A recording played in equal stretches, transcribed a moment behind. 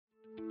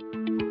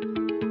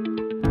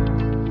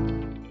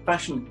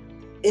fashion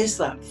is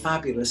that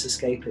fabulous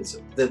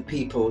escapism that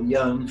people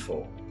yearn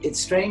for. It's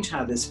strange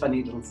how this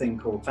funny little thing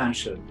called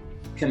fashion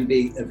can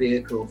be a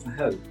vehicle for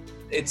hope.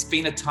 It's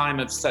been a time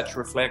of such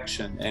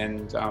reflection,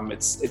 and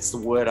it's the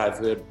word I've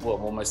heard, well,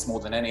 almost more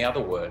than any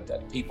other word,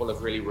 that people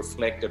have really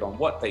reflected on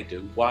what they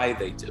do, why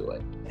they do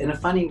it. In a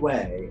funny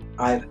way,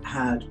 I've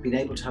been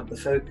able to have the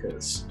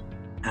focus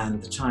and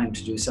the time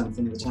to do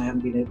something that I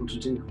haven't been able to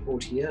do for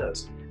 40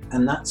 years.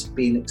 And that's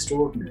been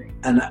extraordinary.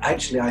 And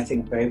actually, I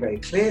think very, very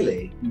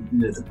clearly,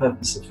 the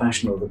purpose of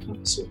fashion, or the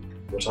purpose of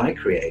what I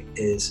create,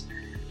 is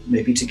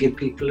maybe to give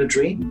people a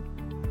dream.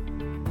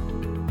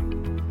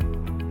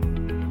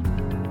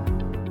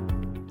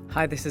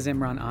 Hi, this is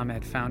Imran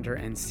Ahmed, founder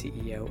and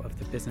CEO of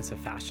the Business of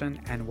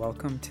Fashion, and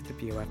welcome to the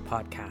BOF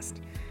podcast.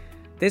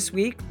 This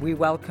week, we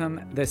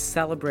welcome the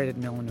celebrated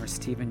milliner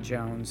Stephen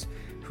Jones,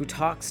 who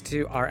talks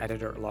to our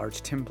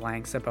editor-at-large, Tim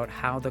Blanks, about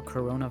how the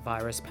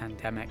coronavirus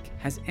pandemic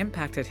has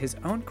impacted his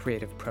own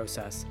creative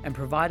process and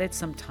provided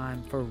some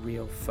time for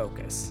real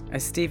focus.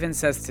 As Stephen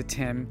says to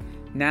Tim,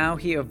 now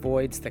he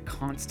avoids the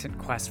constant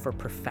quest for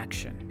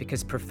perfection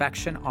because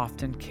perfection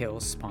often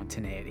kills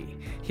spontaneity.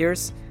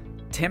 Here's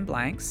Tim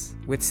Blanks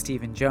with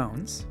Stephen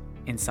Jones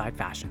inside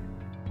fashion.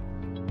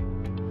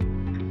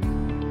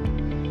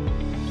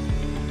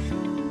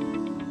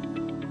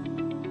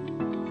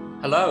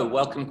 Hello,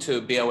 welcome to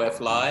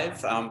BOF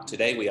Live.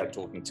 Today we are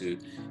talking to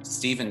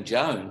Stephen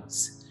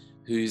Jones,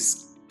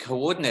 who's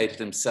coordinated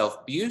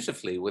himself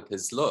beautifully with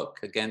his look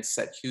against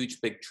that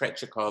huge big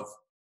Tretyakov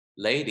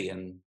lady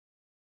and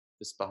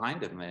just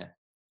behind him there.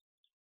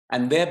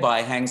 And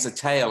thereby hangs a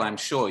tale, I'm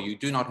sure. You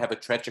do not have a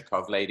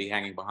Tretyakov lady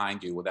hanging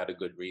behind you without a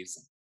good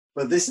reason.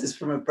 Well, this is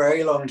from a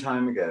very long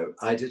time ago.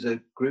 I did a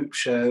group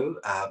show.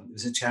 It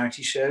was a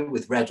charity show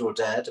with Red or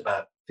Dead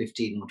about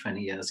 15 or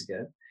 20 years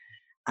ago.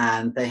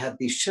 And they had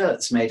these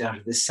shirts made out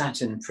of this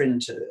satin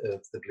print of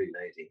the Blue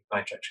Lady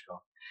by Tretyakov.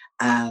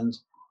 And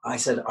I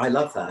said, I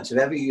love that. If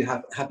ever you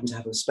happen to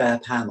have a spare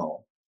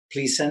panel,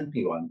 please send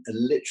me one.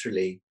 And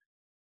literally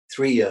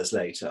 3 years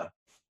later,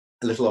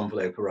 a little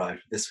envelope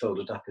arrived with this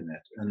folded up in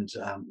it. And,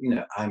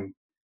 I'm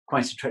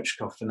quite a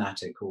Tretyakov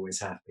fanatic, always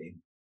have been.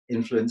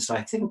 Influenced,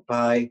 I think,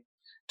 by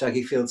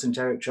Dougie Fields and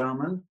Derek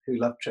Jarman, who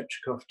loved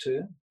Tretyakov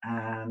too.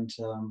 And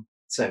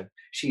so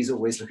she's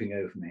always looking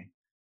over me.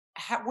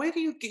 Where do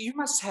you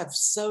must have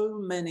so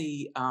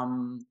many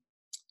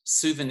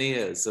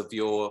souvenirs of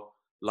your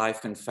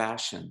life and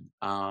fashion,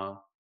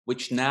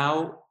 which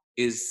now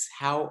is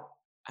how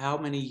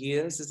many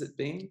years has it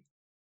been?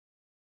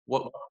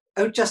 What?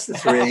 Oh, just the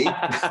 3.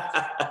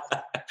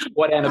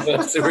 What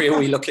anniversary are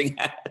we looking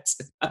at?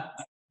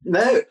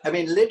 No, I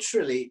mean,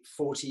 literally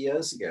 40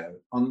 years ago,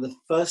 on the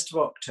 1st of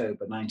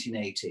October,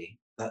 1980,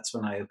 that's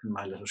when I opened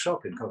my little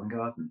shop in Covent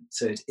Garden.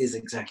 So it is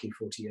exactly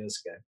 40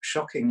 years ago.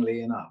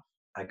 Shockingly enough,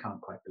 I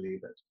can't quite believe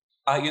it.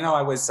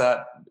 I was,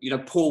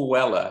 Paul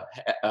Weller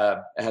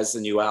has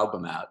a new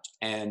album out.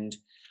 And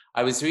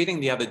I was reading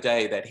the other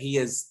day that he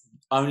is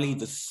only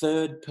the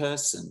 3rd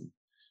person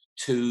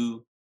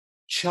to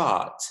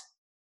chart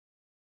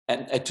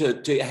and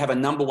to have a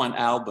number 1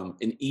 album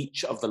in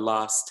each of the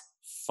last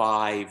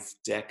 5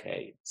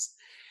 decades.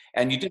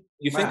 And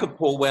you think of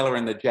Paul Weller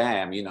in the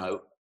Jam,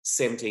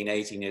 17,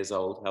 18 years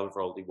old, however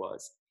old he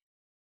was.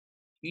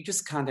 You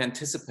just can't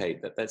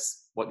anticipate that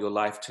that's what your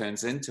life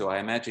turns into. I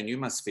imagine you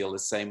must feel the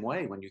same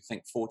way when you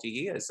think 40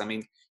 years. I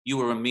mean, you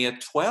were a mere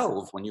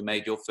 12 when you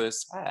made your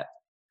first hat.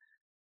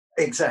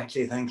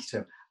 Exactly. Thank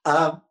you,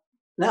 Tim.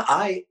 No,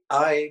 I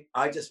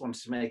just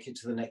wanted to make it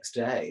to the next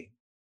day.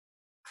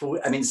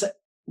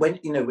 When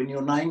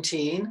you're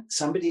 19,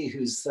 somebody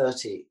who's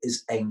 30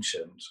 is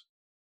ancient,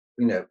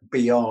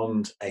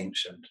 beyond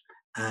ancient.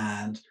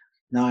 And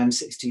now I'm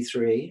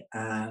 63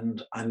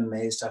 and I'm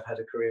amazed I've had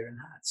a career in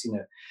hats.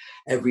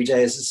 Every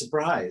day is a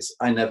surprise.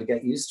 I never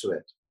get used to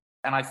it.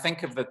 And I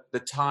think of the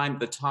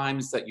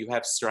times that you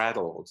have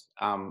straddled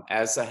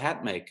as a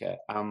hat maker,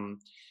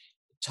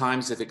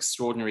 times of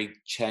extraordinary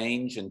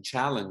change and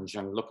challenge.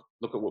 And look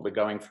at what we're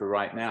going through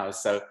right now.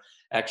 So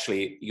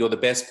actually, you're the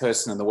best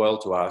person in the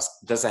world to ask,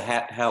 does a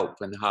hat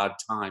help in hard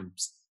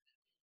times?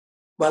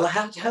 Well, a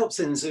hat helps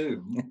in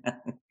Zoom,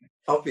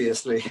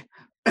 obviously.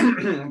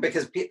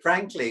 Because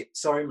frankly,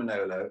 sorry,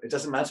 Manolo, it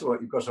doesn't matter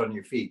what you've got on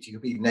your feet. You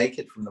could be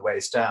naked from the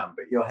waist down,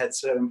 but your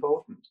head's so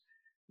important.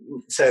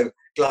 So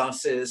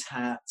glasses,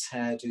 hats,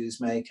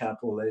 hairdos, makeup,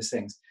 all those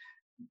things.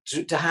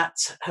 Do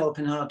hats help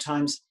in hard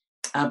times?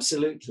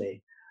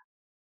 Absolutely.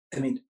 I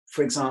mean,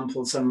 for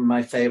example, some of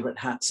my favorite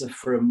hats are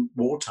from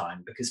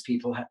wartime because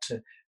people had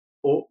to,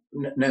 or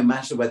no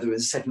matter whether it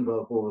was the Second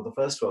World War or the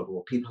First World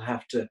War, people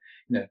have to,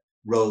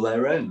 roll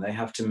their own. They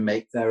have to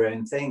make their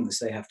own things.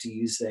 They have to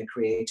use their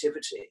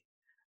creativity.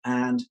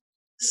 And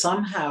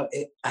somehow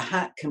a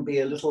hat can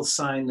be a little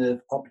sign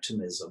of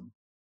optimism.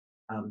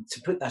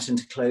 To put that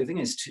into clothing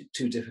is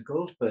too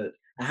difficult, but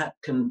a hat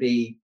can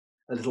be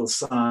a little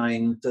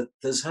sign that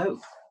there's hope.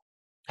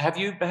 Have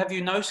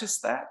you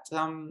noticed that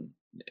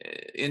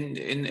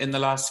in the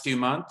last few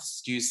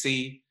months? Do you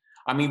see?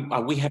 I mean,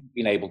 we haven't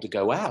been able to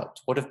go out.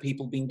 What have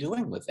people been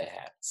doing with their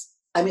hats?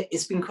 I mean,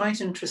 it's been quite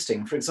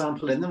interesting. For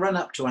example, in the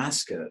run-up to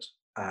Ascot,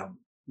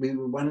 we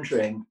were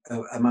wondering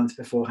a month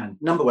beforehand,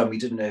 number one, we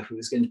didn't know if it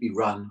was going to be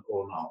run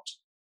or not,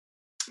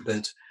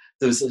 but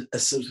there was a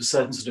sort of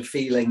certain sort of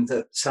feeling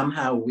that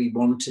somehow we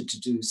wanted to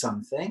do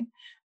something.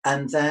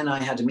 And then I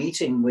had a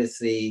meeting with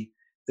the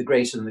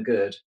great and the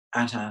good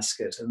at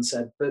Ascot and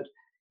said, but,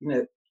 you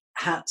know,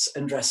 hats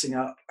and dressing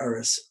up are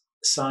a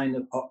sign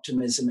of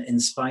optimism in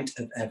spite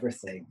of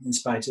everything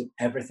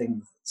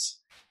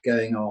that's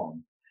going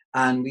on.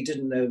 And we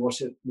didn't know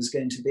what it was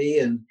going to be.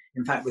 And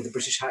in fact, with the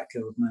British Hat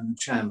Guild and I'm the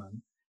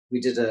chairman,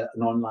 we did an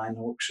online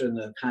auction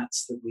of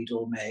hats that we'd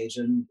all made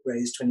and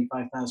raised £25,000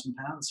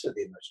 for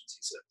the emergency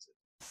services.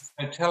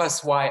 And tell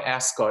us why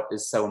Ascot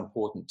is so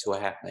important to a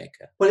hat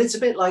maker. Well, it's a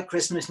bit like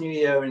Christmas, New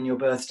Year and your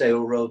birthday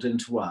all rolled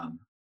into one.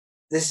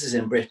 This is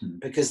in Britain,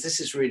 because this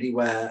is really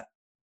where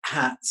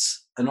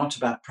hats are not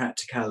about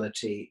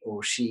practicality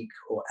or chic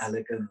or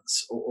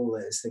elegance or all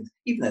those things,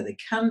 even though they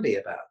can be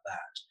about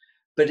that.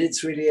 But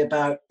it's really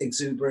about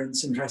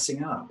exuberance and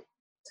dressing up.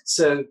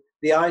 So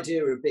the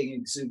idea of being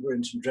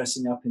exuberant and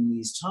dressing up in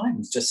these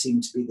times just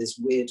seemed to be this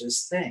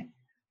weirdest thing.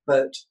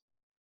 But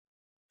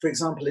for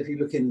example, if you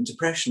look in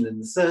depression in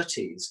the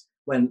 30s,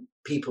 when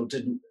people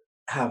didn't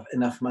have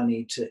enough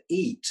money to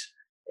eat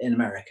in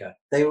America,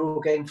 they were all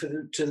going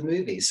to the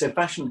movies. So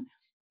fashion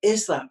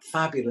is that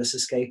fabulous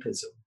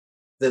escapism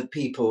that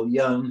people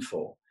yearn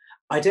for.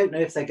 I don't know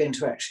if they're going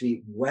to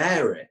actually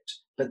wear it,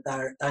 but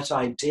that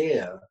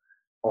idea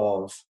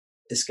of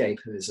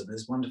escapism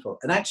is wonderful.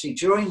 And actually,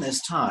 during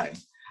this time,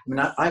 I mean,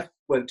 I've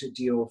worked at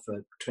Dior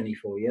for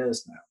 24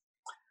 years now,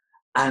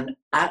 and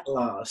at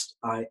last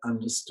I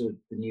understood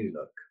the new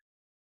look.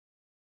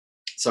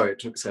 Sorry it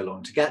took so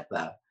long to get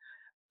there.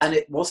 And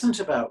it wasn't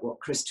about what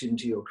Christian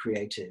Dior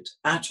created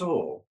at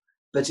all,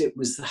 but it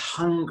was the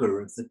hunger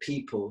of the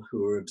people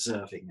who were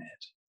observing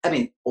it. I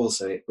mean,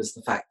 also it was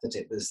the fact that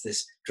it was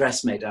this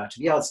dress made out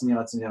of yards and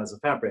yards and yards of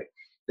fabric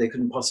they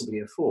couldn't possibly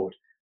afford.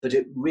 But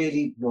it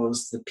really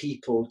was the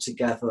people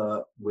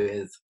together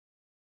with,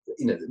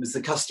 you know, it was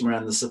the customer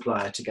and the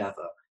supplier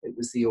together. It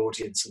was the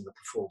audience and the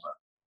performer.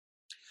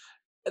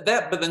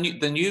 But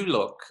the new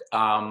look,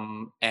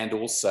 and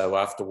also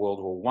after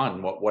World War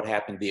One, what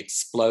happened? The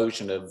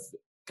explosion of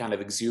kind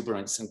of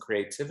exuberance and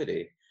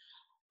creativity.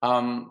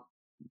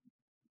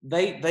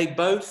 They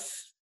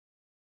both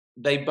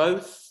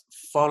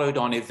followed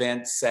on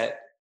events that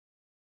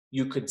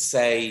you could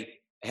say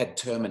had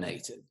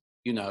terminated.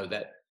 You know,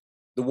 that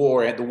the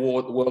World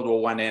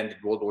War One ended,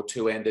 World War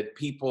Two ended.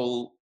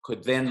 People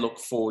could then look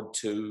forward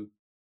to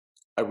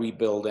a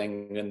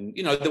rebuilding, and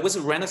you know, there was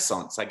a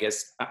renaissance, I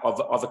guess,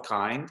 of a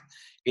kind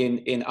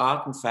in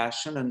art and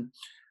fashion.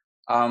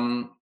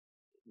 And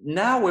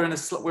now we're in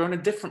a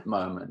different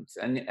moment,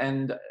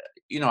 and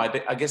you know,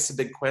 I guess the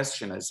big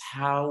question is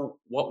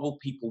what will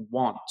people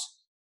want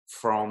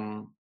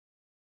from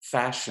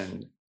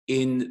fashion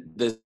in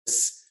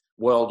this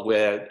world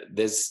where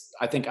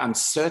I think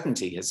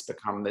uncertainty has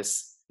become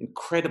this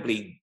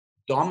incredibly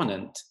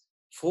dominant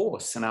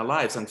force in our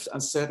lives, and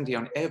uncertainty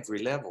on every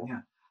level. Yeah.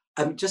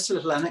 Just a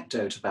little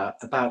anecdote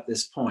about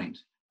this point,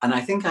 and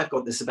I think I've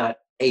got this about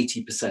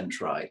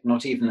 80% right,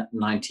 not even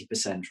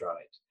 90%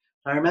 right.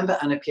 I remember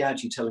Anna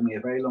Piaggi telling me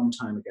a very long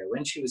time ago,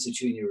 when she was a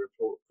junior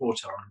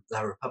reporter on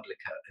La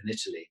Repubblica in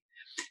Italy,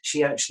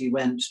 she actually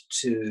went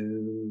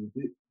to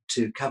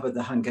cover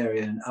the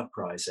Hungarian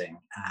uprising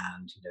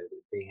and, you know,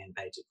 being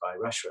invaded by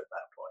Russia at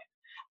that point.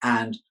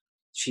 And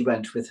she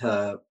went with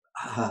her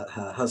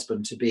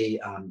husband to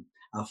be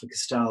Alpha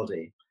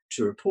Castaldi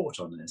to report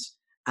on this.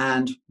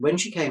 And when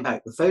she came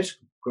back,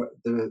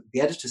 the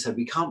editor said,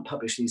 we can't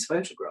publish these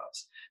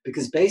photographs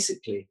because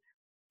basically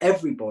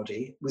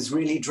everybody was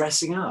really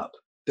dressing up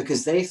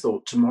because they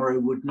thought tomorrow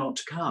would not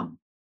come.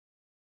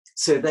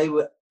 So they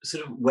were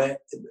sort of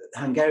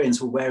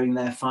Hungarians were wearing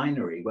their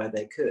finery where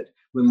they could.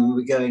 Women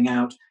were going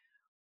out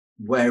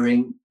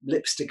wearing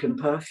lipstick and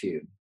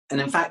perfume. And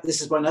in fact,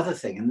 this is one other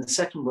thing. In the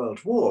Second World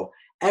War,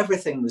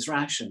 everything was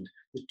rationed.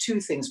 The two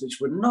things which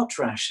were not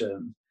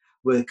rationed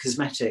were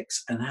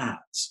cosmetics and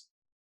hats,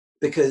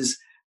 because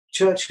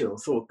Churchill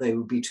thought it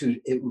would be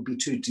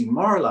too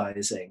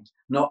demoralizing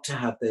not to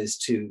have those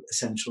two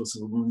essentials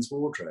of a woman's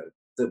wardrobe,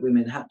 that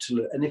women had to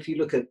look. And if you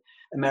look at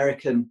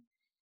American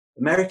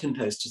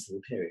posters of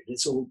the period,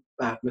 it's all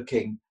about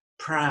looking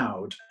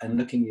proud and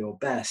looking your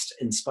best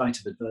in spite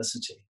of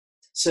adversity.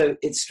 So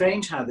it's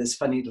strange how this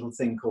funny little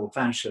thing called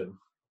fashion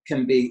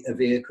can be a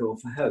vehicle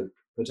for hope,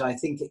 but I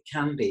think it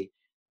can be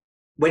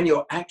when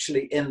you're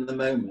actually in the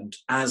moment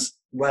as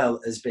well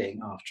as being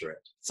after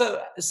it. So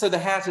the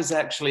hat is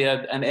actually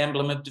an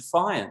emblem of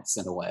defiance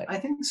in a way. I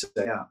think so,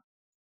 yeah.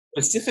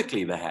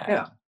 Specifically the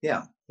hat.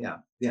 Yeah,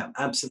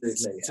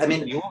 absolutely. I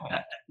mean,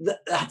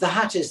 the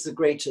hat is the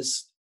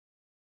greatest,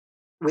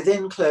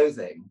 within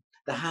clothing,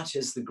 the hat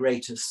is the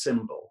greatest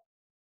symbol.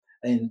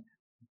 And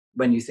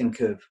when you think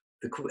of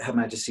Her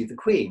Majesty the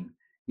Queen,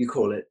 you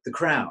call it the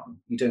crown.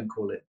 You don't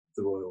call it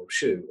the royal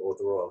shoe or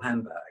the royal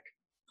handbag.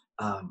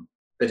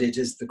 But it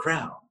is the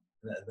crown.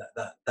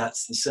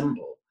 That's the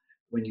symbol.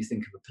 when you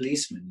think of a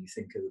policeman, you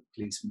think of the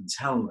policeman's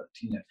helmet.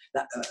 You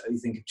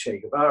think of Che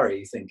Guevara,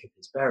 you think of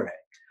his beret.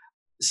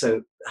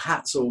 So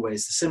hat's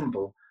always the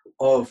symbol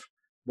of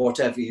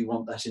whatever you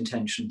want that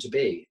intention to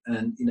be.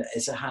 And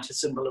is a hat a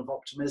symbol of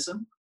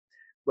optimism?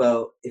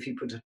 Well, if you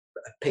put a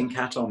pink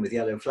hat on with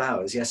yellow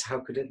flowers, yes, how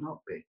could it not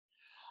be?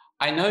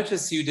 I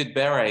noticed you did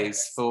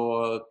berets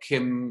for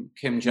Kim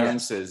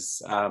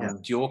Jones's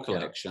Dior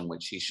collection,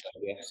 which she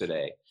showed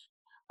yesterday.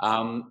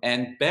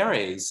 And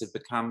berets have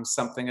become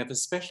something of a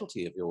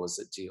specialty of yours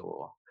at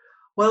Dior.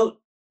 Well,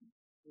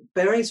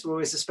 berets were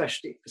always a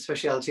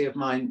speciality of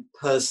mine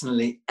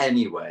personally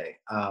anyway.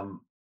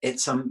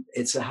 It's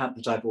a hat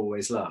that I've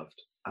always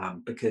loved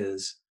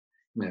because,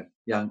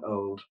 young,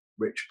 old,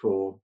 rich,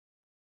 poor,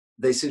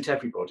 they suit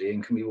everybody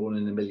and can be worn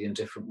in a million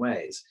different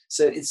ways.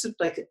 So it's sort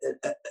of like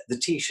the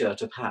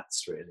T-shirt of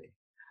hats, really.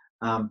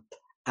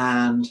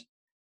 And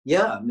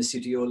yeah, Monsieur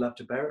Dior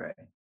loved a beret.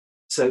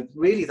 So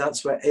really,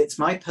 that's where it's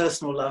my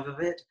personal love of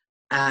it.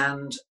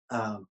 And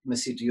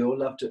Monsieur Dior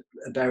loved a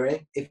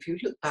beret. If you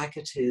look back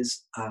at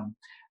his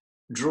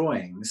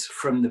drawings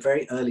from the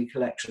very early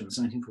collections,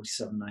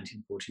 1947,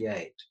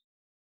 1948,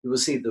 you will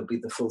see there'll be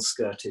the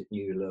full-skirted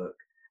new look.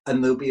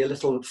 And there'll be a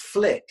little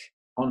flick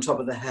on top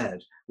of the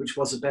head, which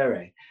was a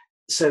beret.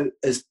 So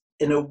as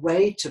in a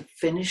way to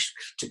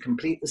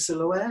complete the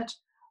silhouette,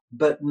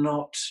 but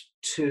not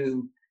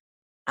to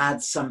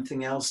add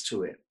something else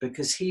to it,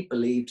 because he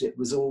believed it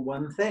was all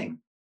one thing.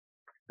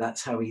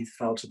 That's how he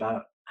felt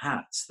about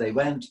hats. They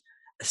weren't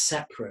a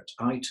separate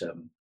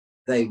item.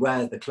 They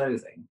wear the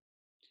clothing.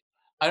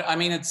 I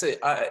mean,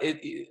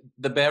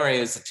 the beret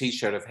is a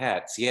T-shirt of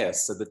hats,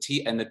 yes. So the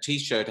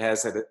T-shirt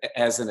has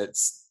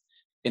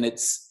in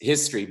its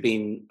history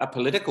been a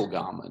political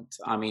garment.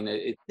 I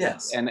mean,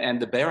 yes,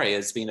 and the beret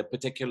has been a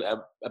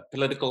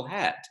political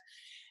hat.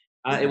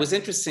 It was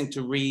interesting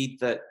to read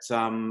that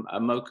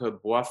Amoko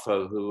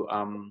Boafo,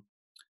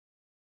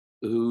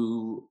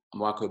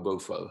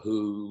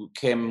 who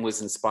Kim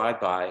was inspired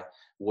by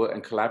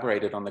and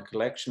collaborated on the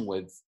collection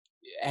with,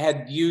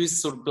 had used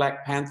sort of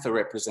Black Panther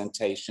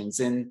representations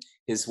in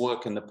his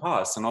work in the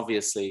past. And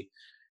obviously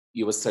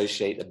you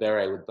associate the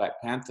beret with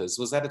Black Panthers.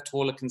 Was that at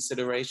all a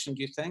consideration,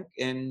 do you think?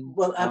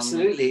 Well,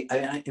 absolutely.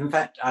 In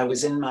fact, I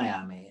was in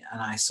Miami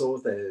and I saw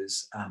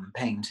those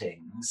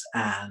paintings,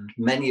 and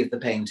many of the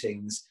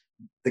paintings,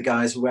 the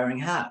guys were wearing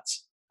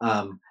hats.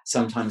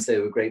 Sometimes they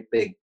were great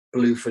big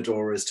blue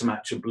fedoras to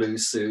match a blue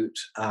suit.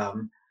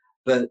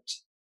 But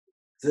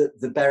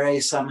the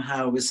beret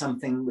somehow was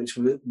something which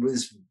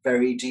was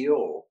very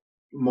Dior,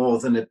 more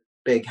than a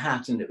big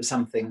hat. And it was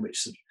something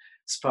which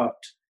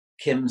sparked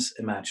Kim's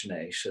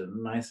imagination.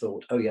 And I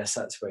thought, oh yes,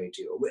 that's very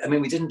Dior. I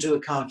mean, we didn't do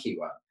a khaki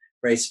one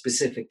very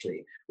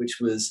specifically, which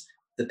was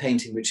the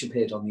painting which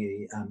appeared on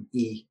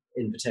the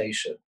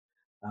invitation.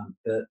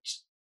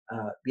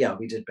 Yeah,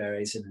 we did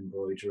berets in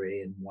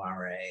embroidery and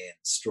moire and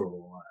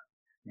straw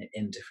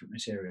in different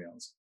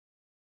materials.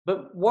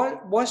 But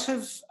what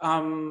have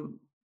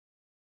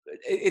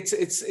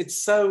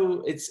it's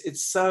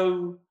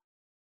so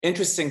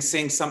interesting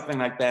seeing something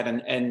like that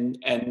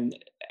and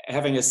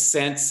having a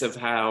sense of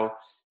how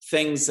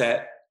things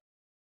that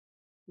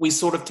we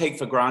sort of take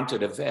for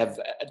granted have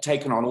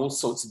taken on all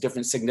sorts of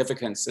different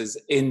significances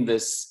in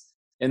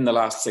the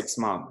last 6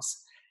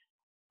 months.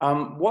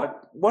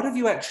 What have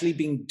you actually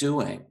been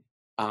doing,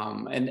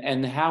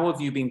 and how have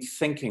you been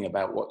thinking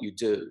about what you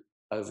do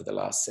over the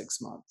last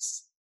 6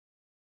 months?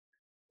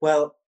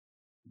 Well,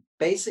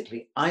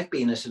 basically, I've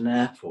been at an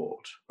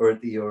airport or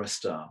at the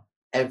Eurostar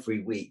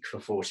every week for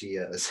 40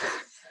 years.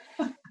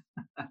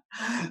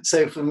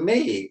 So for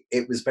me,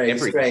 it was very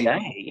strange. Every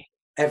day?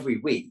 Every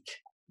week.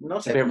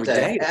 Not every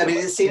day. I mean,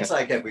 it seems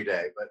like every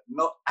day, but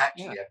not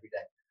actually every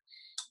day.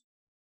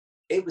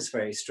 It was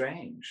very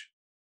strange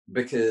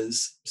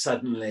because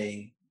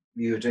suddenly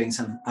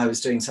I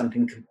was doing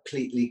something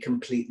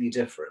completely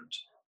different.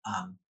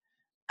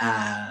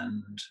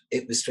 And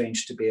it was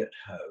strange to be at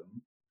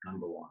home,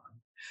 number one.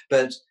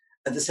 But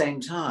at the same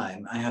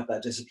time, I have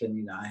that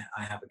discipline,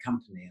 I have a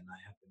company and I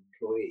have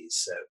employees.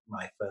 So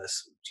my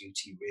first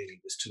duty really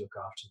was to look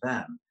after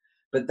them.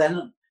 But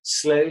then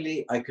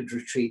slowly I could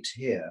retreat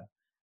here.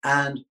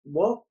 And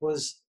what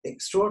was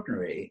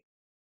extraordinary,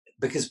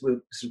 because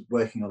we're sort of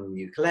working on a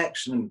new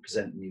collection and we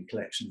present a new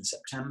collection in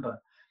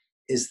September,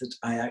 is that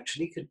I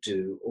actually could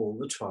do all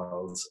the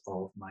trials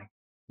of my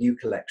new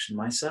collection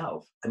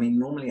myself. I mean,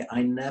 normally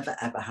I never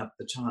ever have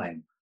the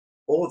time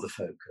or the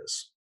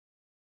focus.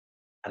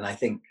 And I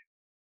think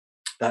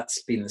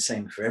that's been the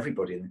same for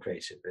everybody in the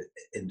creative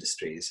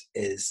industries,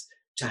 is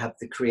to have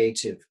the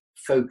creative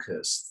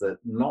focus that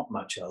not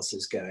much else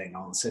is going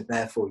on. So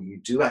therefore you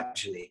do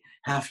actually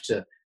have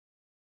to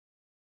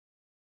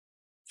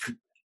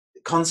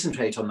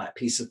concentrate on that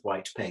piece of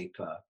white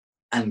paper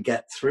and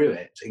get through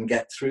it and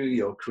get through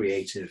your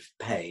creative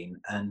pain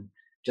and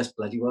just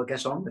bloody well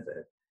get on with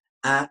it.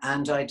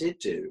 And I did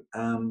do.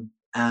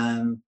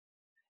 And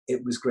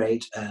it was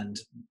great. And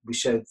we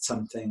showed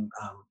something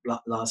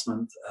last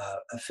month,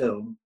 a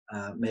film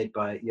made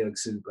by Jörg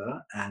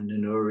Zuber, and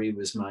Nunuri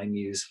was my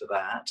muse for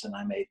that, and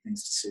I made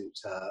things to suit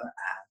her,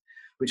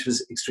 which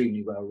was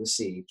extremely well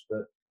received.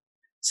 But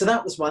so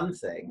that was one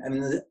thing. I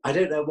mean, I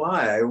don't know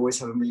why I always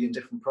have a million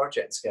different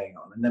projects going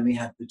on. And then we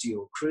had the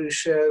Dior Cruise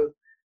Show,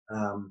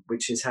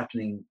 which is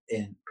happening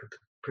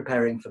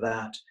preparing for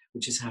that,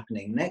 which is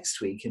happening next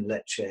week in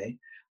Lecce,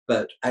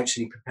 but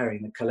actually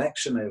preparing the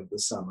collection over the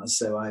summer.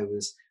 So I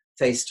was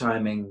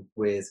FaceTiming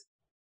with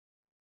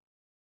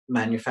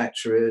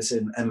manufacturers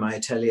and my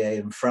atelier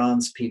in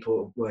France,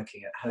 people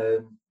working at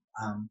home.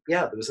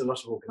 Yeah, there was a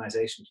lot of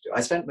organization to do.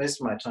 I spent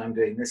most of my time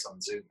doing this on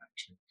Zoom,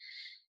 actually.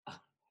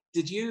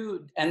 Did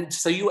you, and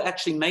so you were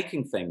actually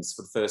making things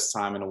for the first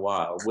time in a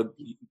while,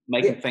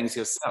 making things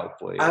yourself,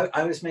 were you?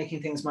 I was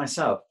making things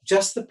myself,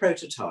 just the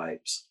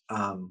prototypes.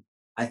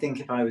 I think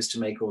if I was to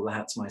make all the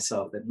hats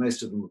myself, that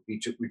most of them would be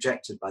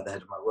rejected by the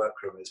head of my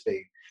workroom as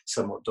being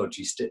somewhat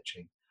dodgy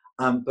stitching.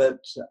 But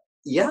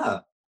yeah,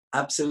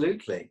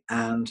 absolutely.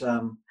 And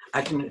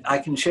I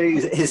can show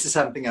you, this is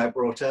something I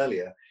brought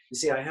earlier. You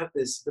see, I have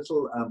this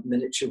little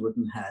miniature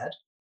wooden head,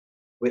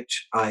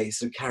 which I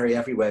sort of carry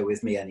everywhere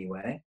with me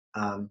anyway.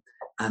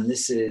 And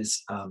this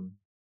is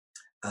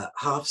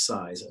half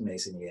size,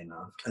 amazingly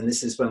enough. And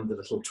this is one of the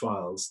little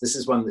trials. This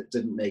is one that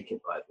didn't make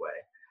it, by the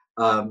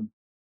way.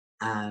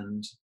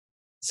 And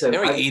so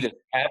very Edith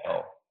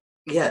Cavell.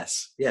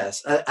 Yes,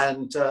 yes.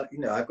 And you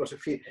know, I've got a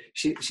few,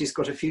 she's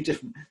got a few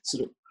different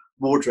sort of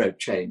wardrobe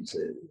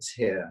changes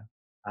here.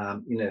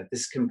 You know,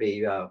 this can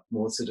be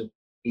more sort of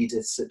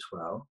Edith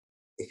Sitwell,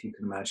 if you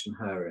can imagine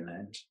her in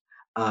it.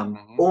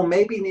 Or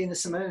maybe Nina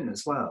Simone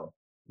as well,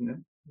 you know.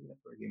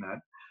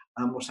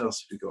 What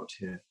else have we got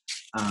here?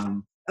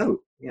 Oh,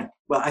 yeah.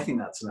 Well, I think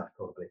that's enough,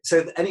 probably.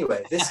 So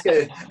anyway, this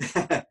goes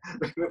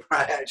before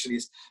I actually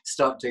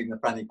start doing the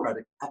Franny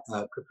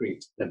Capri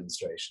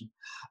demonstration.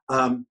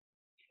 But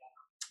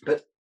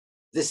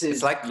this is...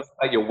 It's like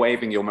you're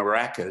waving your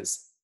maracas.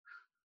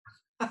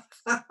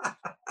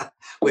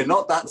 We're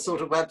not that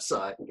sort of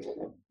website.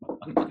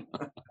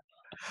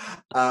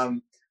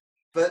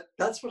 But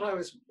that's what I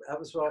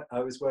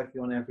was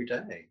working on every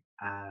day.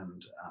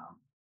 And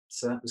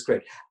so that was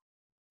great.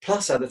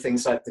 Plus other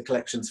things like the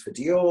collections for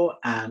Dior,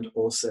 and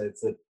also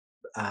the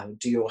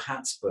Dior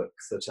hats book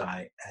that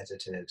I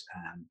edited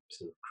and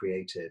sort of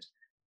created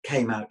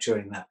came out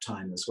during that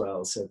time as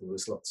well. So there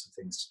was lots of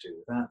things to do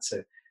with that.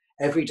 So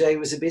every day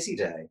was a busy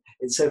day.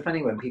 It's so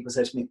funny when people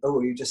say to me, "Oh,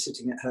 are you just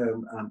sitting at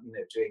home, you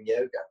know, doing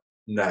yoga?"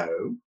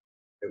 No,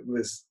 it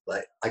was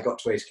like I got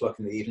to 8 o'clock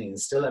in the evening and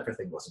still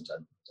everything wasn't done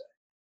for the day.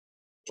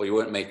 Well, you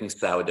weren't making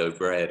sourdough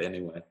bread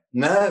anyway.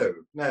 No.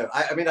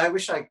 I mean, I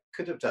wish I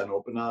could have done,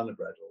 or banana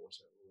bread or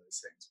whatever.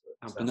 Things,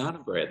 but, banana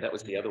bread, that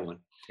was the other one.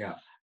 Yeah.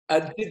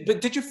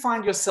 But did you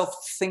find yourself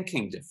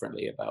thinking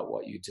differently about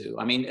what you do?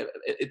 I mean,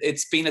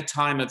 it's been a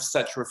time of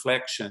such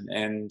reflection,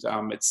 and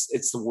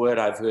it's the word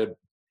I've heard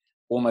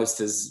almost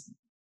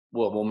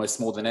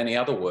more than any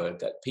other word,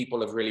 that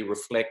people have really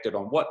reflected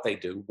on what they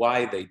do,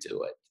 why they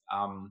do it.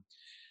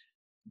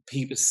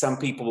 Some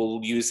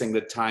people using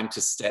the time to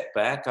step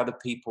back, other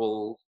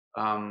people,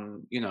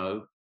 you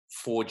know,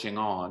 forging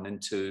on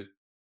into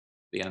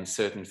the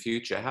uncertain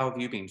future. How have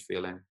you been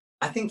feeling?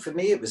 I think for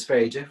me it was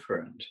very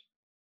different,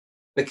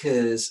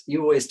 because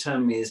you always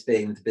term me as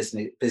being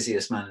the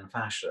busiest man in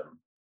fashion,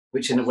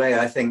 which in a way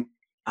I think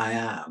I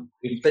am.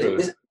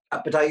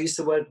 But I used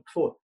the word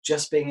before,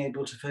 just being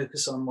able to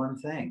focus on one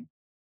thing.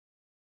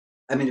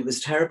 I mean, it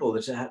was terrible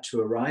that it had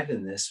to arrive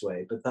in this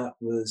way, but that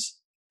was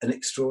an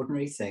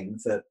extraordinary thing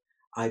that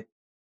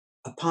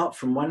apart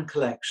from one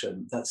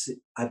collection,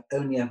 I've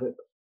only ever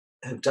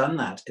have done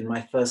that in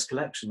my first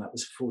collection. That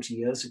was 40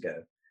 years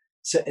ago.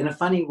 So in a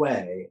funny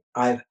way,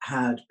 I've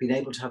been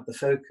able to have the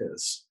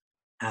focus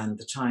and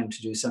the time to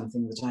do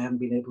something that I haven't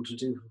been able to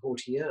do for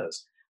 40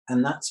 years.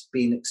 And that's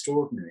been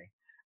extraordinary.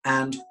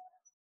 And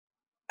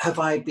have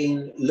I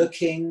been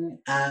looking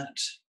at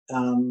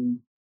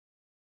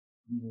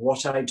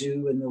what I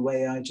do and the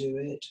way I do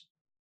it?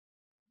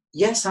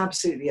 Yes,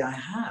 absolutely I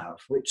have,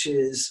 which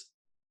is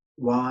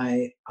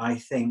why I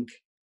think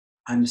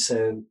I'm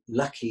so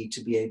lucky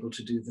to be able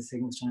to do the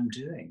things I'm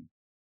doing.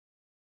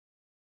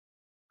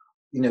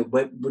 You know,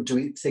 do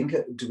we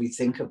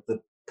think of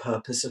the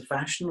purpose of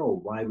fashion or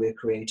why we're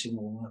creating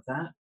all of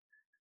that?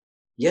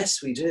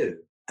 Yes, we do.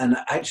 And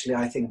actually,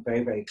 I think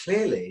very, very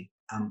clearly,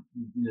 you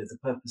know, the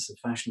purpose of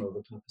fashion, or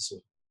the purpose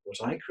of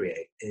what I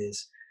create,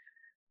 is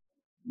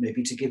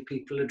maybe to give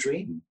people a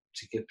dream,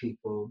 to give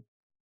people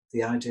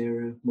the idea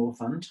of more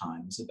fun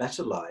times, a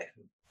better life,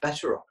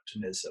 better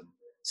optimism,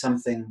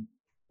 something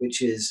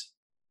which is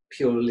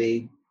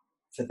purely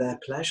for their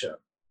pleasure.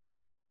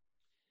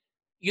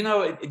 You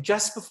know,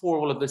 just before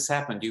all of this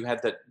happened, you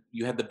had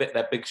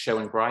that big show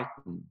in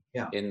Brighton,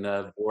 in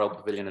the Royal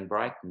Pavilion in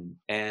Brighton,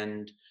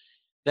 and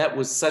that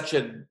was such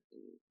a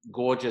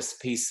gorgeous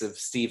piece of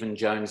Stephen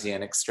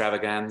Jonesian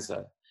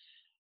extravaganza.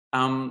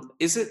 Am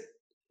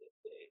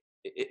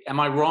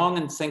I wrong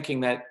in thinking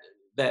that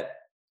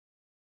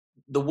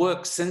the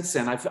work since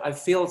then, I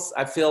feel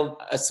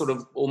a sort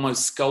of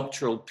almost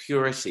sculptural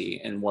purity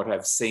in what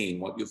I've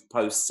seen, what you've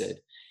posted,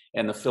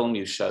 and the film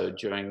you showed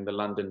during the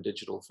London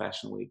Digital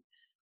Fashion Week.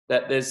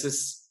 That there's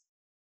this,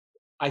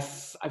 I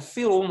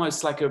feel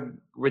almost like a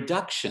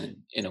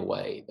reduction in a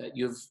way, that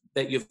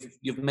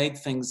you've made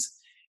things.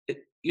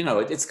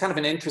 It's kind of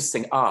an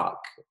interesting arc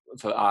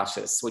for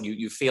artists when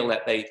you feel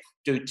that they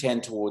do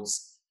tend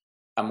towards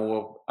a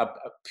more a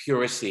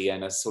purity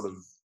and a sort of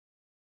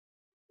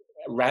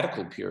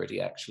radical purity,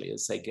 actually,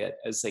 as they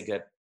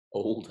get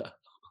older.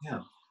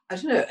 Yeah, I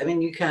don't know. I mean,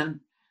 you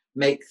can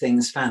make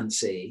things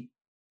fancy,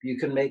 you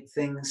can make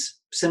things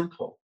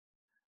simple,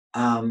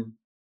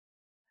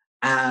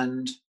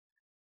 and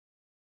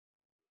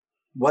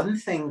one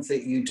thing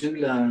that you do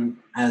learn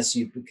as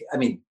you, I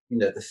mean,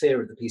 the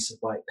fear of the piece of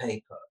white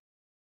paper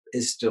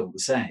is still the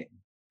same.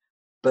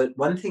 But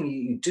one thing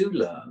you do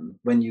learn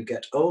when you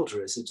get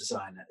older as a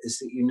designer is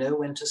that you know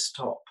when to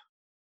stop,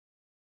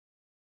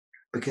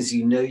 because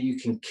you know you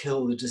can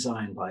kill the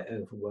design by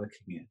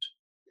overworking it.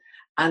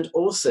 And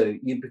also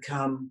you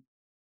become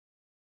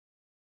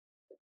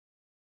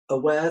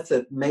aware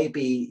that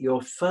maybe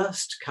your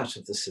first cut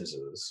of the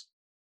scissors,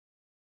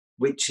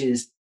 which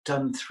is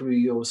done through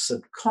your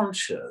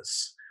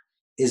subconscious,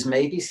 is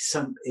maybe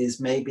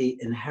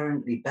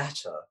inherently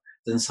better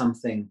than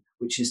something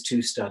which is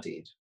too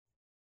studied.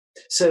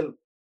 So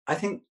I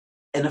think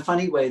in a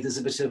funny way, there's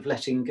a bit of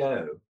letting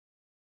go.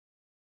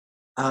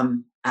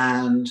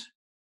 And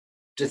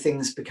do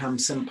things become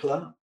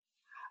simpler?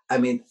 I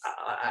mean,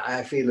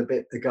 I feel a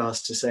bit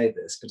aghast to say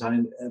this, but I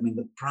mean,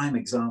 the prime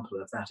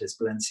example of that is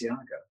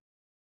Balenciaga,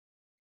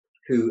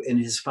 who in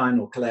his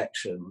final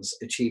collections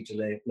achieved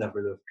a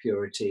level of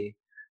purity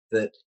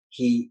that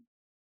he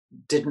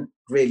didn't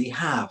really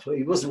have, or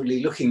he wasn't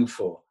really looking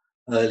for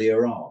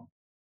earlier on.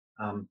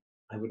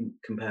 I wouldn't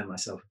compare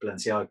myself with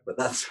Balenciaga, but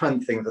that's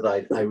one thing that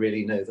I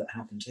really know that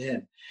happened to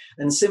him.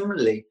 And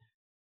similarly,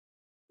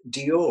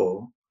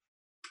 Dior,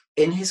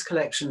 in his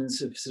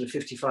collections of sort of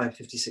 55,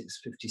 56,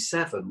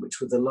 57,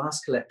 which were the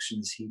last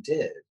collections he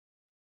did,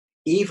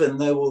 even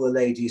though all the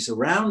ladies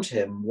around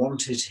him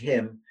wanted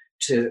him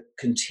to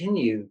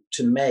continue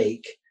to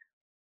make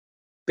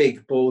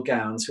big ball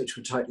gowns which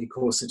were tightly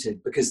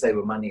corseted because they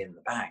were money in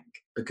the bank,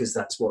 because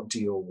that's what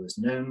Dior was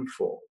known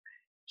for,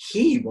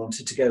 he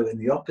wanted to go in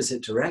the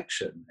opposite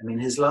direction. I mean,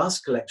 his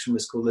last collection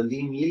was called the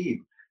Ligne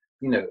Libre.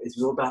 It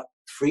was all about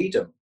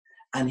freedom.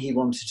 And he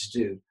wanted to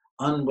do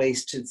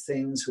unwasted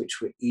things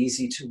which were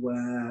easy to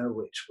wear,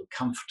 which were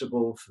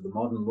comfortable for the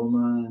modern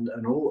woman,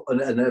 and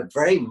a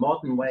very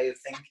modern way of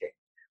thinking,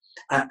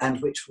 and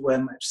which were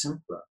much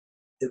simpler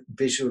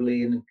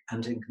visually and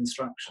in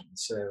construction.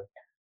 So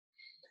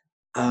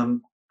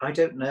I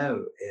don't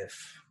know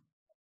if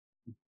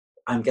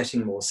I'm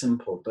getting more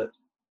simple, but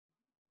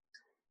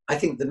I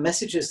think the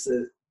messages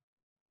that,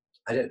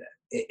 I don't know,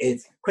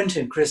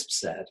 Quentin Crisp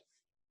said,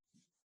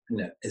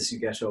 as you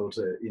get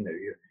older,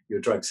 your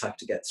drugs have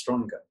to get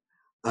stronger.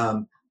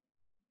 But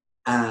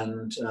I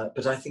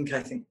think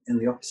in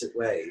the opposite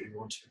way, you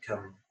want to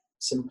become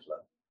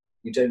simpler.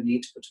 You don't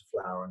need to put a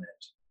flower on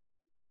it.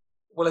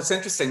 Well, it's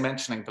interesting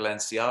mentioning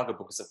Balenciaga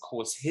because, of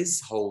course,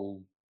 his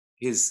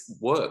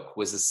work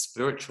was a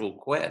spiritual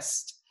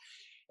quest,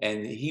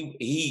 and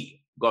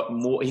he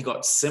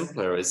got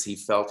simpler as he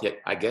felt.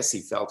 I guess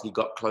he felt he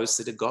got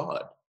closer to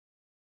God.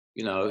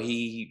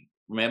 He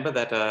remember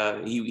that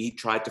he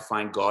tried to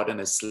find God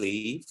in a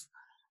sleeve.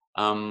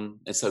 And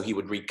so he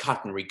would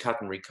recut and recut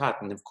and recut,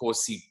 and of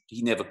course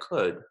he never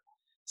could.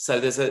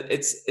 So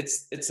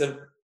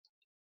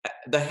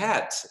the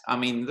hat. I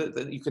mean,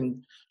 you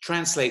can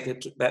translate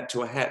that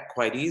to a hat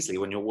quite easily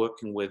when you're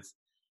working with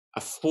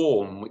a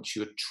form which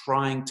you're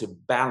trying to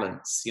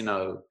balance.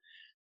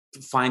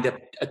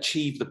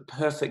 Achieve the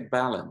perfect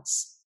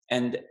balance,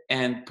 and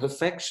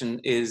perfection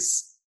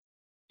is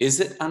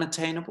it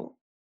unattainable?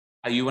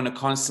 Are you in a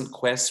constant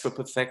quest for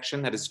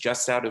perfection that is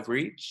just out of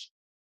reach?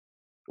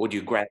 Or do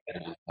you grab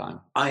that all the time?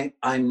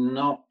 I'm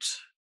not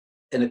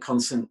in a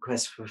constant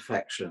quest for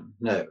perfection,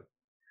 no,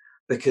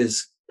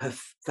 because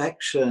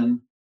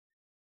perfection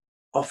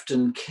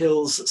often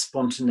kills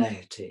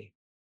spontaneity.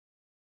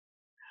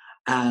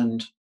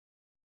 And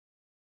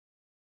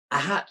a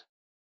hat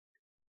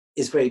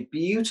is very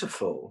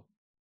beautiful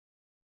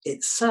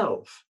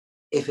itself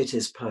if it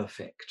is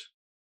perfect.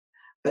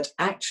 But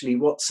actually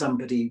what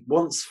somebody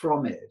wants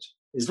from it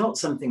is not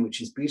something which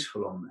is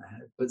beautiful on their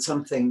head, but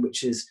something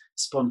which is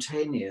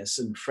spontaneous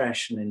and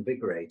fresh and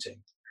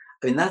invigorating.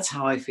 I mean, that's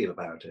how I feel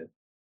about it.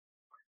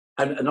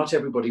 And not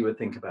everybody would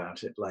think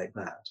about it like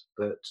that,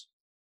 but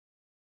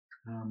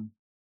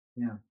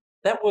yeah.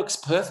 That works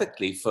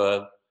perfectly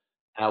for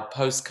our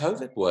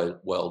post-COVID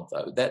world,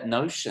 though. That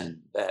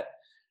notion that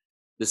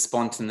the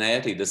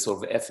spontaneity, the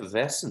sort of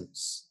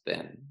effervescence,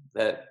 then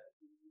that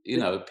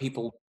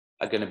people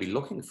are going to be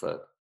looking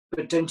for.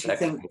 But don't you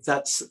think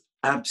that's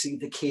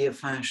absolutely the key of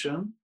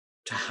fashion,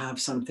 to have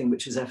something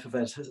which is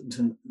effervescent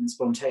and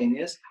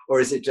spontaneous?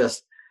 Or is it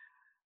just,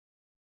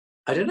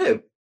 I don't know,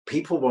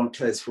 people want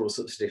clothes for all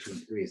sorts of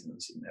different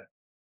reasons,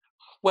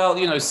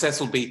 Well,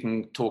 Cecil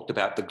Beaton talked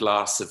about the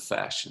glass of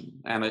fashion,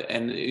 and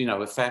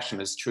if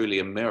fashion is truly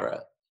a mirror,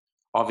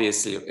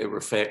 obviously it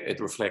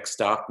reflects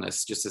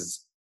darkness just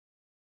as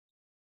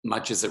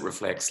much as it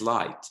reflects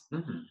light.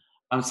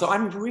 Mm-hmm. So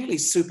I'm really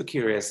super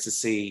curious to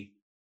see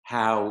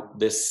how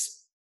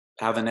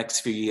the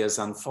next few years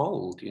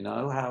unfold.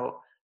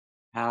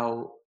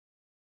 How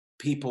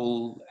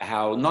people,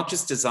 how not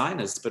just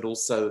designers but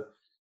also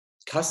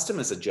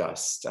customers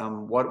adjust,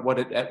 what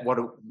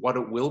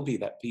it will be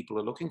that people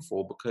are looking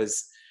for,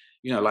 because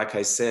like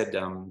I said,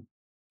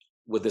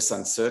 with this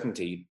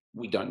uncertainty,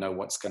 we don't know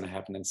what's going to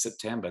happen in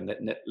September,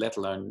 let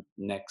alone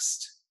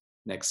next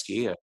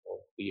year or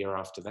the year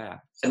after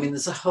that. I mean,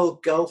 there's a whole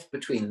gulf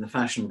between the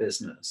fashion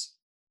business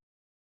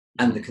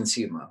and the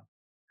consumer,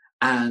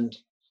 and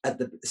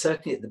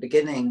certainly at the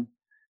beginning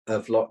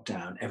of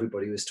lockdown,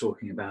 everybody was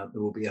talking about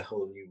there will be a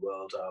whole new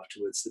world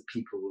afterwards, that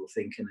people will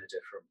think in a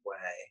different way.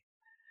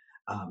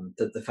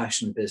 That the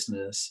fashion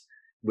business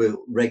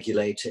will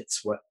regulate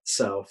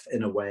itself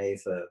in a way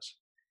that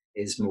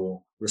is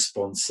more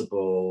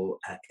responsible,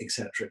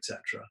 etc.,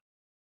 etc.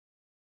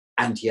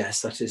 And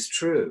yes, that is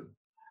true.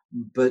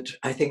 But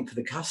I think for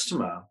the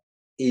customer,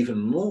 even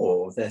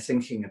more, they're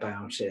thinking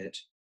about it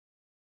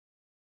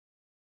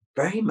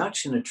very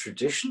much in a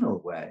traditional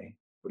way.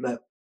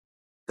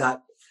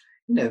 That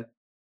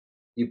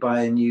you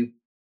buy a new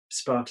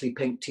sparkly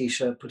pink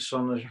T-shirt, put it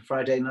on a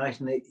Friday night,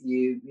 and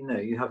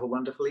you have a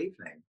wonderful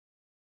evening.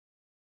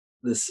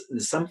 There's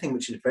something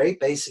which is very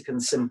basic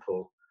and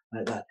simple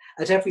like that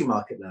at every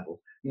market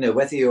level.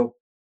 Whether you're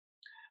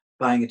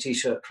buying a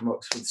T-shirt from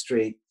Oxford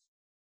Street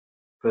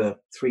for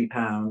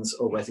 £3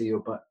 or whether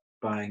you're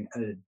buying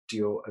a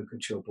Dior Haute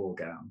Couture ball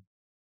gown,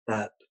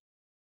 that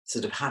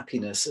sort of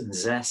happiness and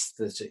zest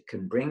that it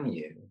can bring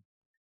you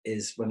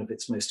is one of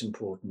its most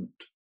important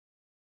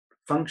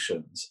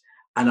functions.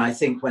 And I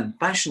think when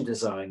fashion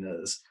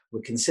designers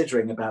were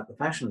considering about the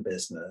fashion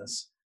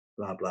business,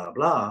 blah, blah,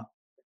 blah,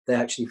 they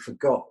actually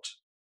forgot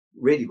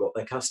really what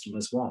their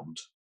customers want.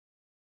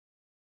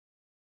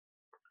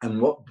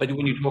 And but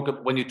when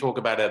you talk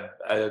about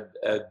a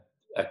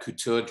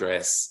couture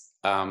dress,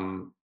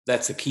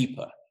 that's a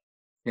keeper.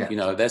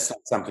 Yeah. That's not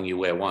something you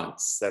wear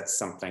once. That's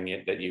something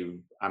that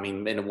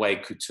in a way,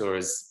 couture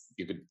is,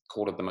 you could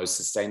call it the most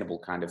sustainable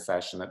kind of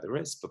fashion that there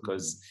is,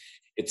 because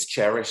it's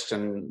cherished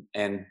and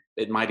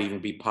it might even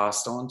be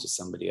passed on to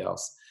somebody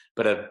else.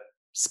 But a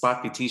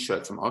sparkly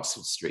T-shirt from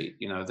Oxford Street,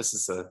 this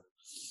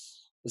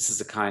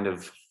is a kind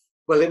of...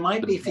 Well, it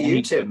might be for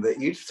you, Tim, that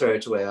you'd throw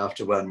it away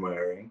after one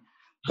wearing,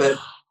 but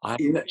I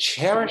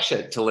cherish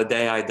it till the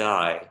day I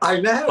die. I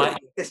know,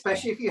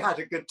 especially if you had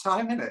a good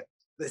time in it.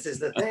 This is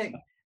the thing.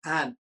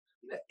 And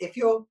if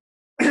you're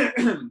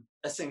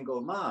a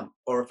single mom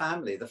or a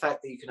family, the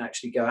fact that you can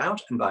actually go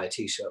out and buy a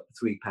T-shirt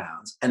for £3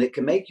 and it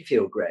can make you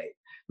feel great,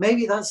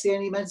 maybe that's the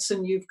only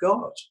medicine you've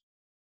got.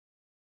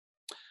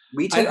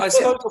 We tend to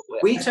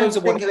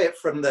think of it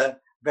from the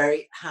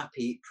very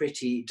happy,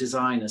 pretty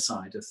designer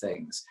side of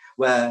things,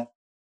 where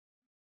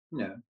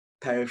a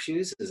pair of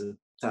shoes is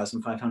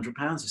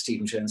 £1,500, a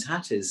Stephen Jones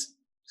hat is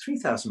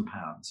 £3,000.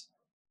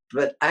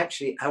 But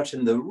actually, out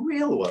in the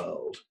real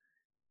world,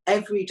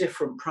 every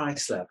different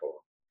price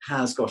level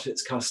has got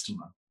its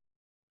customer.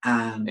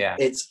 And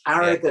it's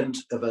arrogant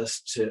of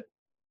us to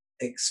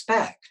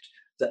expect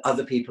that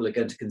other people are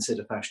going to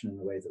consider fashion in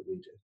the way that we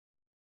do.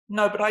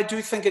 No, but I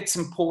do think it's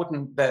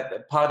important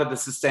that part of the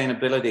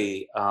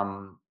sustainability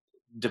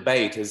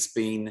debate has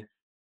been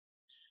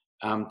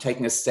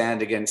taking a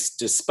stand against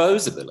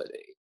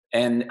disposability.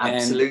 And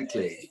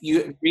absolutely,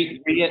 you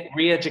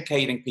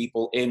re-educating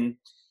people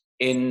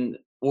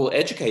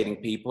educating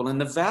people in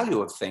the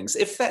value of things.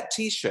 If that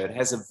T-shirt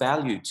has a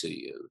value to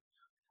you,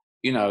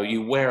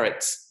 you wear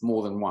it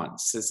more than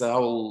once. There's the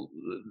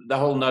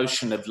whole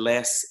notion of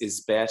less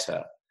is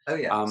better. Oh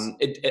yes.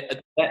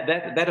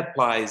 That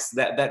applies.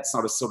 That's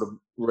not a sort of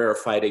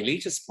rarefied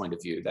elitist point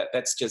of view.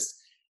 That's just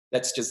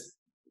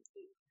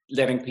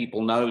letting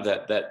people know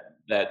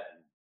that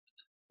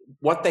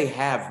what they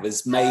have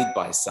is made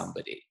by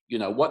somebody.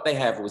 What they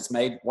have is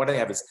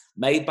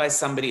made by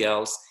somebody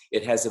else.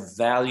 It has a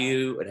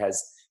value.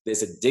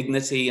 There's a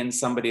dignity in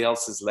somebody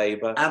else's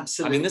labor.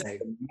 Absolutely. I mean,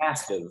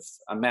 this is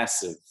a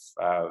massive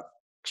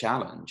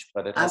challenge,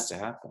 but it has to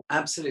happen.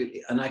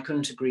 Absolutely, and I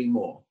couldn't agree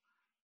more.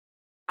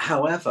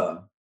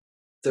 However,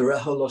 there are a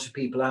whole lot of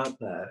people out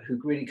there who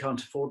really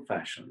can't afford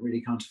fashion,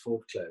 really can't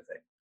afford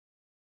clothing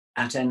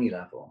at any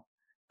level.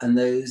 And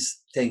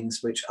those things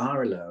which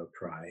are a lower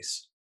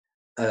price,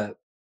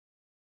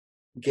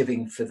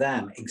 giving for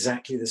them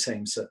exactly the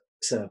same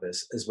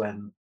service as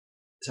when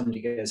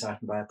somebody goes out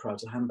and buy a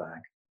Prada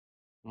handbag.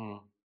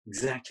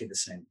 Exactly the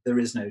same. There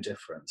is no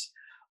difference.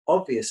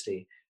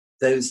 Obviously,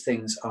 those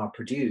things are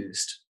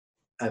produced,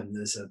 and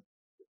there's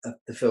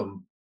the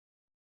film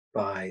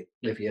by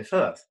Olivia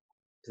Firth,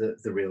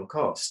 the Real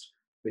Cost,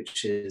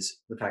 which is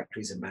the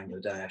factories in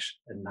Bangladesh,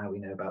 and now we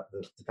know about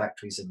the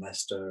factories in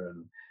Leicester,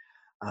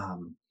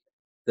 and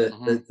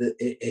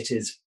it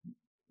is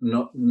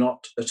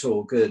not at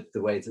all good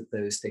the way that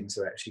those things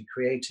are actually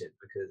created,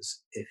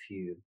 because if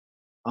you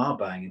are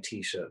buying a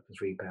t-shirt for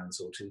 £3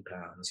 or £2,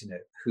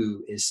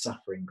 who is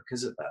suffering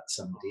because of that?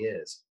 Somebody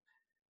is.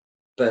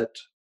 But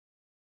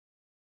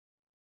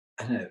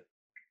I know,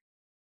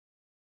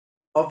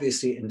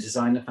 obviously in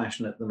designer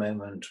fashion at the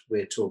moment,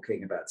 we're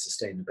talking about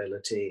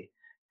sustainability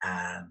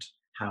and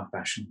how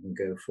fashion can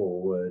go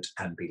forward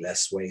and be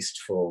less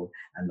wasteful,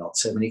 and not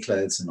so many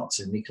clothes and not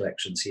so many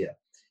collections here.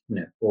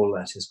 All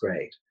that is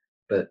great.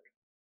 But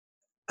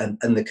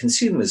and the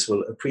consumers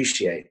will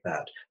appreciate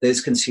that.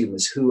 Those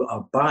consumers who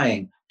are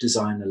buying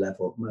designer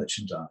level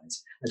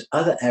merchandise at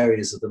other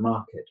areas of the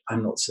market,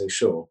 I'm not so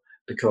sure,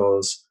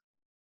 because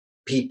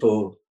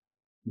people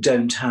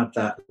don't have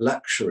that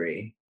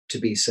luxury to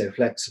be so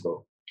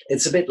flexible.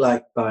 It's a bit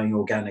like buying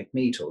organic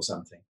meat or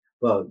something.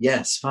 Well,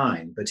 yes,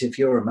 fine, but if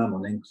you're a mum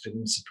on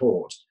income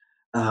support,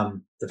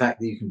 the fact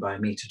that you can buy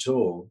meat at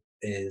all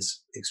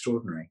is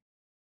extraordinary.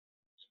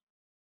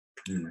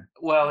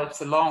 Well,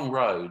 it's a long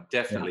road,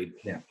 definitely,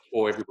 Yeah.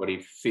 before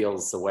everybody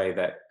feels the way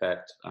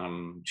that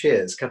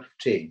Cheers, cup of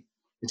tea.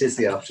 It is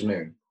the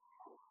afternoon.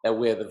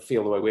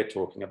 Feel the way we're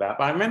talking about.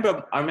 But I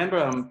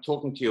remember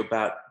talking to you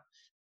about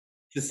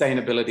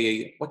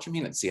sustainability. What do you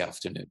mean it's the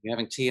afternoon? You're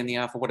having tea in the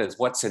afternoon?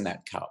 What's in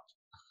that cup?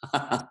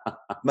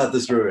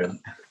 Mother's ruin.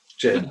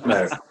 Gin.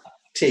 No.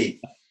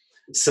 Tea.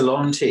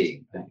 Ceylon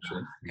tea,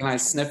 actually. Can I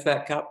sniff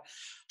that cup?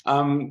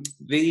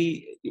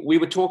 We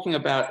were talking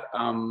about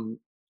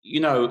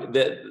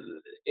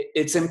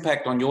its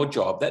impact on your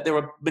job, that there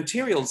are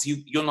materials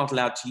you're not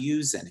allowed to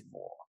use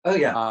anymore. Oh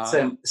yeah,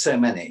 so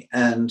many,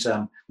 and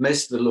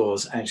most of the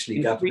laws actually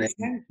govern. Is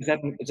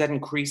that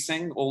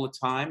increasing all the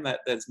time?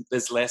 That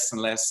there's less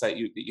and less that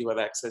you have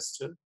access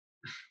to.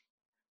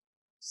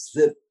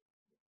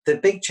 The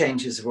big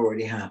changes have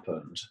already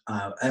happened,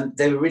 and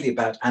they were really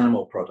about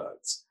animal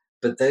products.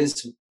 But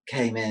those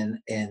came in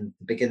the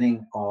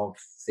beginning of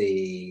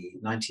the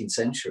 19th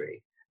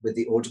century with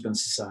the Audubon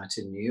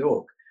Society in New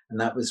York, and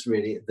that was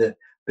really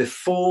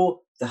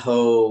before the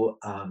whole.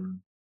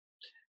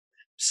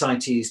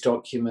 CITES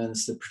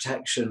documents the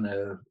protection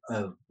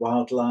of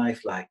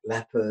wildlife like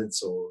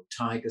leopards or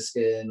tiger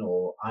skin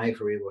or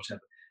ivory or whatever,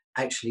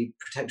 actually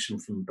protection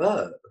from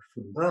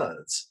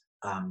birds.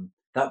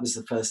 That was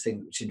the first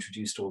thing which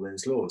introduced all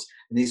those laws.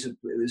 And it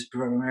was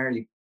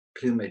primarily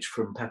plumage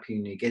from Papua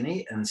New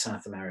Guinea and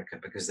South America,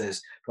 because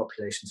those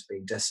populations are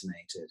being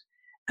decimated.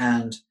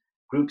 And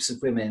groups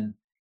of women,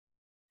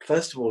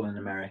 first of all in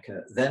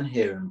America, then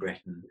here in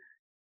Britain,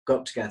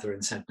 got together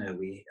and said, no,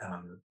 we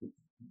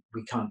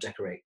can't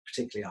decorate,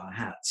 particularly our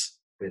hats,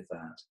 with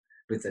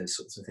those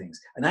sorts of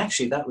things. And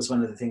actually, that was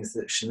one of the things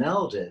that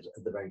Chanel did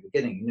at the very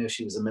beginning.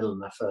 She was a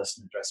milliner first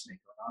and a dressmaker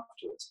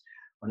afterwards.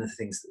 One of the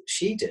things that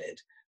she did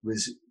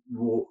was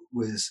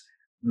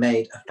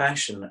made a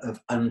fashion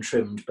of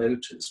untrimmed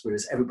boaters,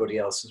 whereas everybody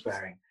else was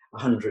wearing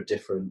 100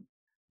 different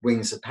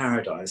wings of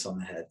paradise on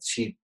the head.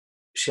 She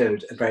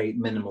showed a very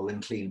minimal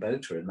and clean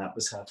boater, and that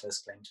was her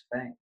first claim to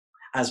fame,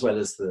 as well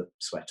as the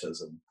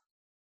sweaters and.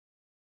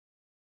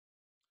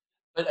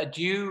 But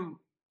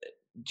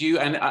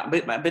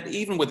but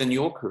even within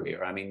your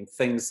career, I mean,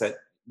 things that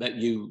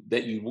you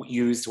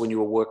used when you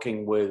were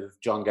working with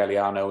John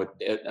Galliano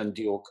and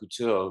Dior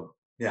Couture,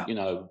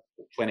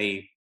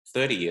 20,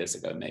 30 years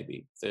ago,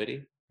 maybe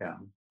 30? Yeah.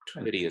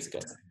 30 years ago.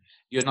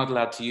 You're not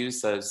allowed to use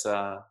those.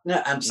 No,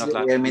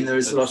 absolutely. I mean, there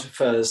is a lot of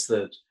furs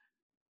that,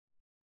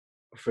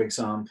 for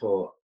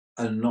example,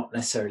 are not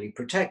necessarily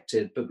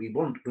protected, but we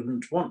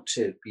wouldn't want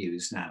to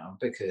use now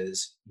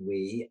because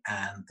we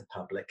and the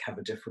public have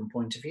a different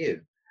point of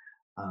view.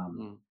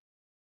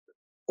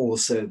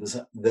 Also,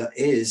 there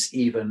is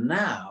even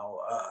now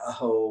a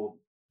whole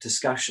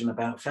discussion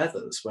about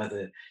feathers,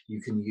 whether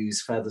you can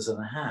use feathers in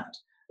a hat.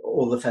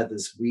 All the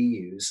feathers we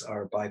use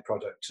are a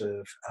byproduct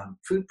of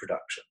food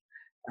production,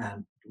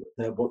 and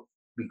they're what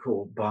we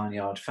call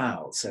barnyard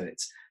fowl. So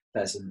it's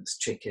pheasants,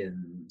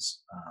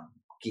 chickens,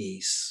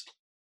 geese,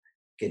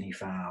 guinea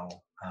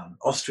fowl.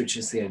 Ostrich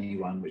is the only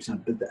one,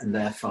 and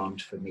they're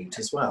farmed for meat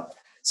as well.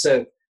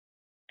 So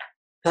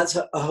that's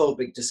a whole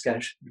big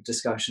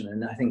discussion,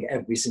 and I think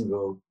every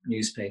single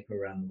newspaper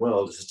around the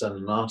world has done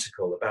an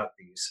article about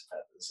the use of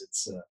feathers.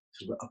 It's sort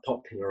of a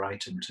popular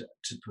item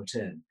to put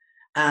in.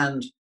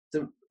 And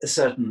there are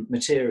certain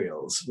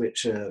materials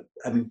which are,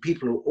 I mean,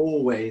 people are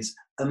always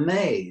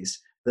amazed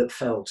that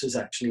felt is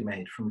actually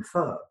made from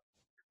fur,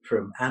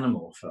 from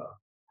animal fur,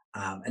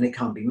 and it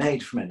can't be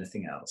made from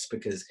anything else,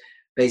 because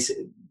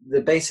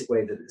the basic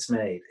way that it's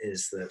made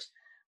is that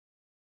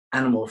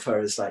animal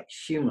fur is like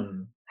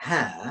human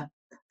hair,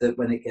 that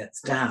when it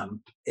gets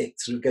damp, it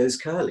sort of goes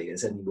curly,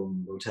 as any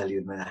woman will tell you,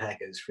 and their hair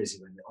goes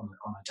frizzy on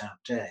a damp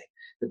day.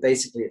 But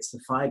basically, it's the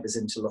fibers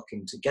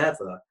interlocking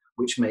together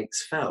which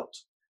makes felt.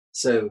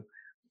 So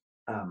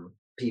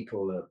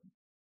people are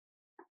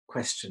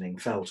questioning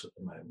felt at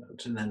the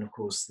moment. And then, of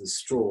course, the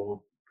straw,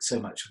 so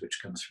much of which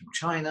comes from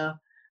China,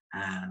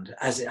 and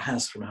as it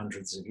has from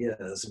hundreds of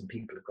years, and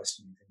people are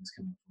questioning things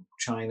coming from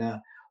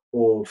China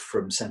or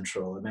from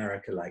Central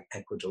America, like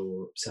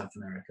Ecuador, South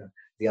America,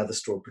 the other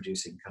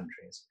straw-producing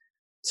countries.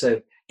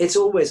 So it's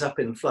always up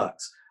in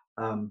flux.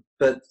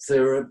 But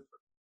there are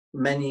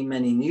many,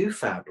 many new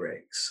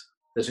fabrics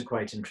that are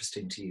quite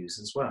interesting to use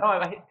as well. Oh,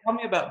 tell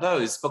me about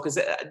those, because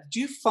do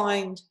you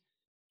find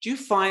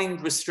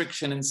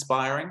restriction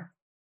inspiring?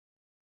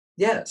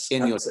 Yes,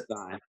 in your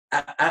design?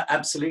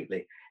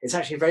 Absolutely. It's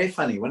actually very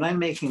funny. When I'm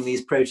making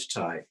these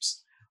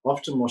prototypes,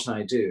 often what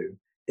I do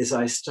is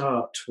I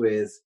start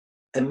with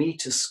a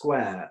meter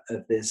square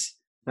of this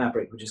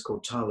fabric, which is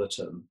called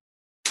tarlatan.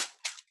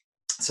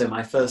 So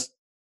my first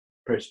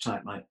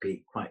prototype might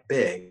be quite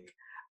big,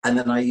 and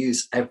then I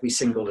use every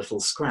single little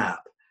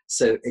scrap,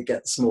 so it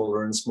gets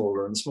smaller and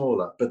smaller and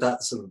smaller. But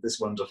that's sort of this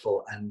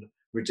wonderful and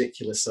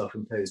ridiculous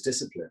self-imposed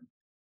discipline.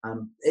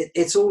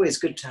 It's always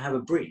good to have a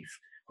brief,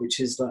 which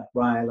is like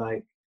why I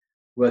like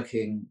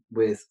working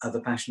with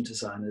other fashion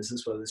designers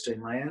as well as doing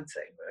my own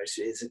thing.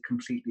 It's a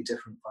completely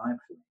different vibe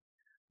for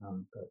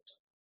me. But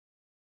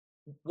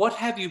what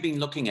have you been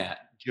looking at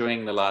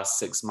during the last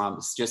 6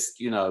 months? Just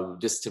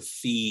to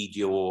feed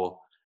your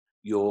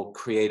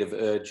creative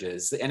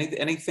urges.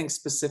 Anything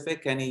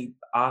specific? Any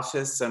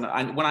artists? And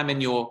when I'm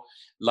in your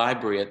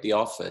library at the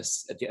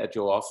office, at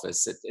your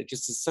office, it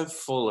just is so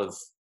full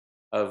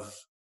of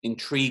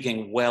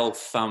intriguing,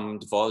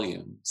 well-thumbed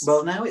volumes.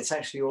 Well, now it's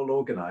actually all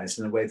organized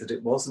in a way that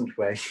it wasn't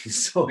where you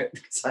saw it,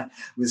 because I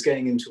was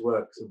going into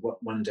work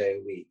one day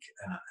a week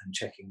and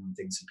checking on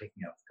things and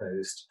picking up the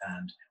post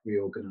and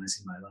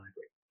reorganizing my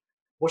library.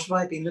 What have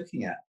I been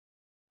looking at?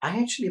 I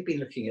actually have been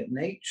looking at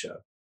nature.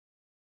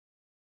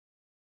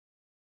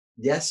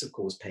 Yes, of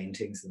course,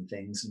 paintings and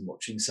things and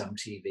watching some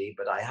TV,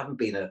 but I haven't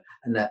been a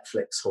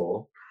Netflix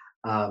whore.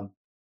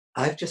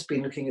 I've just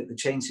been looking at the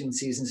changing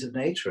seasons of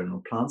nature and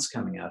all plants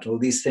coming out, all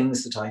these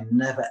things that I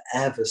never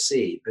ever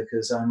see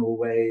because I'm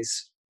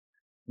always,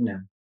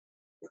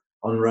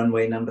 on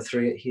runway number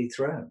 3 at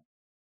Heathrow.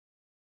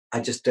 I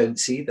just don't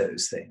see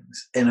those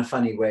things in a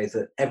funny way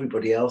that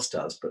everybody else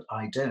does, but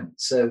I don't.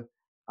 So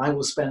I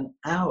will spend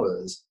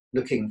hours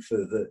looking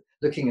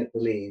at the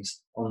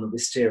leaves on the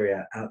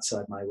wisteria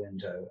outside my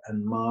window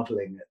and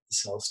marveling at the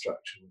cell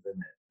structure within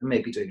it, and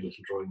maybe doing a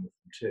little drawing with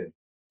them too.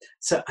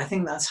 So I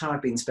think that's how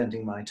I've been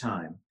spending my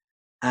time,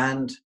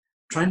 and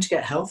trying to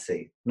get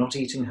healthy, not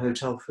eating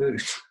hotel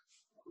food.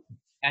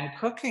 And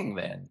cooking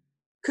then?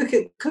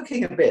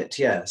 Cooking a bit,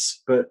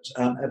 yes, but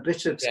a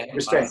bit of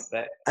restraint.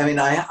 I mean,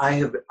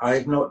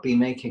 I've not been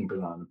making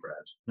banana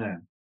bread. No,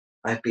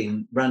 I've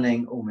been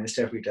running almost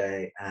every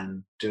day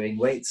and doing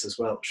weights as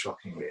well,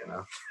 shockingly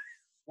enough.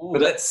 Ooh,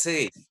 but let's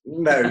see.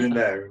 No.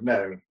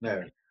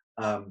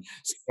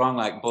 Strong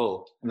like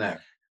bull. No.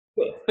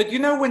 But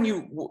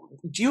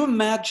do you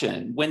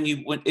imagine when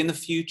in the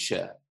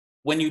future,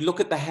 when you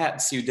look at the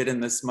hats you did in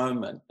this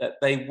moment, that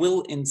they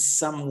will in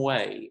some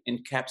way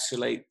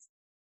encapsulate?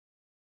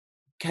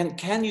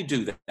 Can you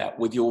do that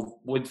with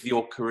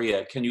your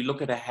career? Can you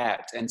look at a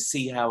hat and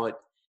see how it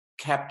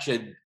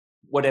captured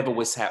whatever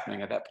was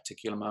happening at that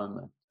particular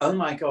moment? Oh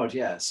my God,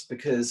 yes.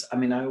 Because I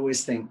mean, I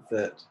always think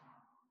that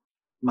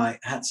my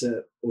hats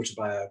are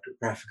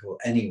autobiographical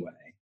anyway.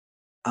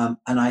 And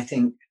I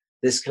think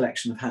this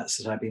collection of hats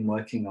that I've been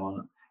working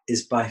on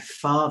is by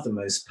far the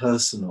most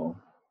personal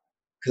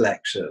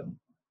collection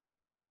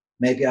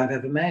maybe I've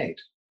ever made.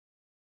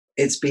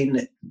 It's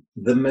been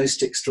the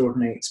most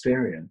extraordinary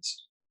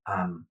experience.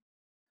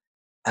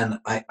 And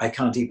I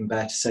can't even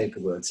bear to say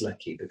the words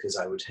lucky, because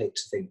I would hate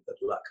to think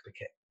that luck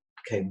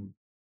came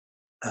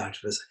out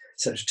of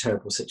such a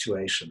terrible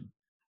situation.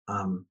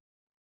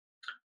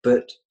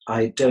 But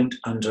I don't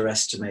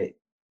underestimate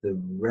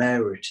the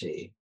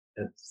rarity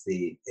of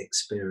the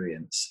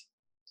experience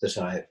that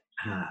I've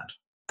had.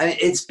 I mean,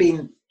 it's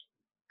been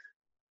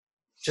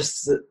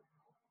just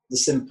the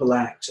simple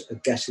act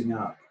of getting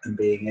up and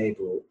being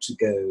able to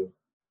go,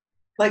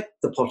 like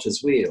the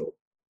potter's wheel,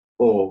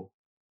 or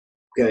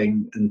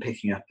going and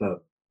picking up a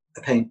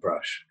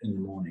paintbrush in the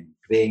morning,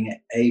 being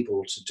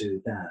able to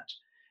do that.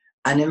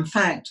 And in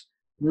fact,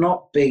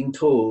 not being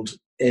pulled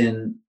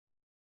in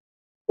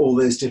all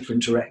those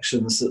different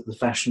directions that the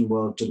fashion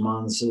world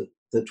demands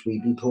that we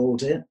be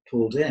pulled in,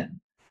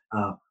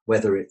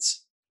 whether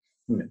it's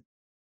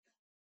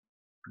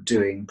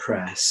doing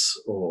press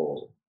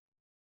or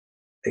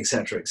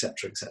etc.,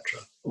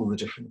 all the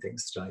different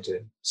things that I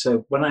do.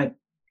 So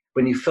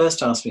when you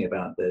first asked me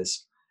about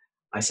this,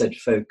 I said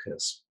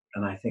focus,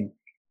 and I think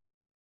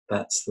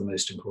that's the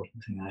most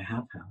important thing I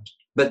have had.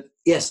 But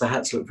yes, the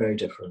hats look very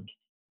different,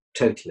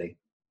 totally.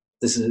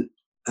 This is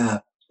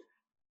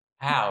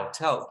how?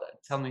 Tell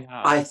me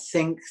how. I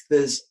think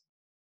there's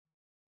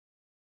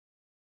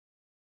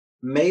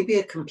maybe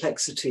a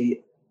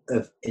complexity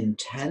of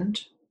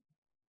intent,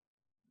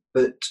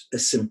 but a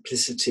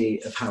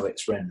simplicity of how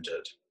it's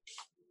rendered.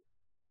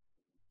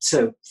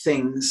 So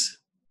things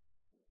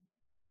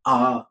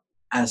are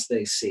as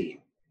they seem.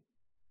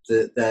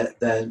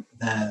 They're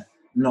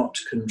not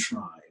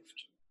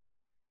contrived.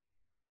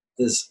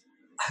 There's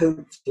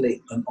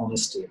hopefully an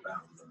honesty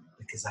about them,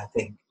 because I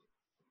think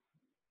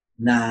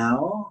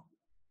now,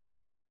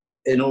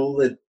 in all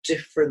the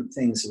different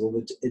things, all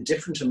the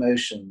different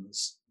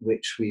emotions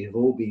which we have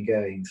all been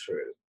going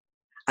through,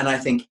 and I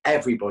think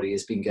everybody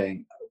has been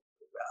going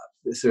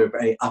through a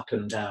very up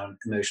and down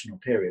emotional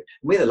period.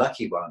 We're the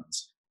lucky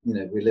ones. You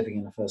know, we're living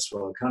in a first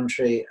world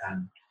country,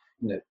 and,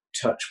 you know,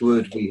 touch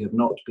wood, we have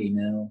not been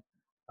ill.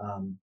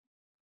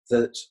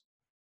 That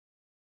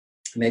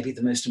maybe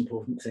the most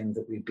important thing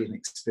that we've been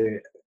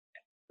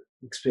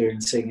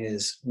experiencing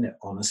is, you know,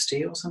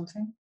 honesty or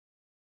something.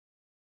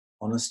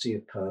 Honesty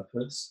of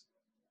purpose.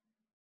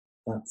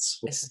 That's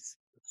what... It's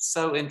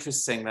so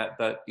interesting that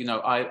you know,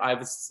 I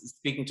was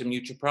speaking to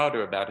Mucha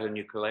Prada about her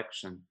new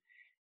collection,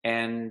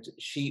 and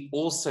she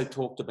also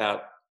talked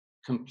about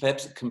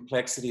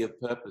complexity of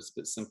purpose,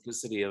 but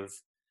simplicity of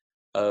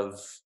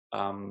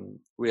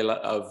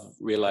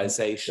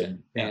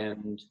realization, yeah.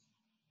 and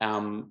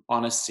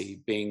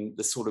honesty being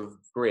the sort of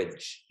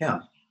bridge. Yeah.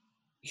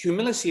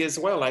 Humility as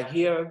well. I've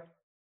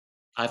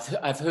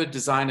heard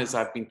designers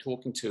I've been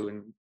talking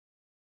to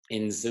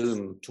in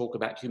Zoom talk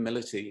about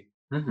humility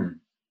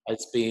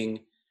as being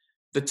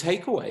the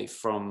takeaway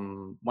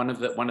from one of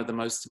the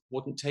most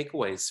important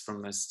takeaways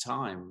from this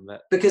time.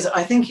 Because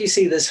I think you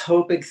see this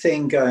whole big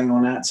thing going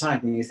on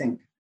outside, and you think,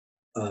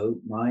 oh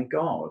my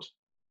God,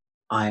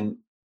 I'm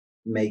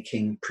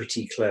making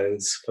pretty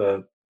clothes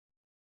for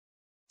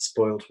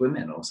spoiled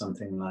women or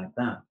something like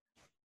that.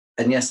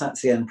 And yes,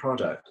 that's the end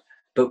product.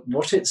 But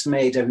what it's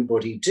made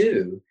everybody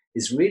do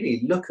is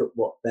really look at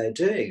what they're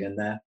doing and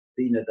their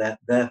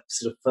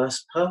sort of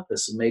first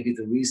purpose, and maybe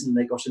the reason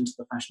they got into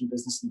the fashion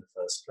business in the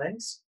first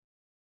place.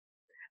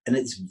 And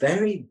it's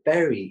very,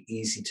 very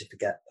easy to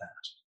forget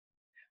that,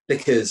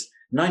 because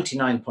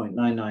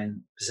 99.99%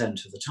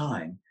 of the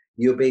time,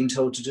 you're being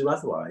told to do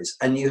otherwise,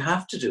 and you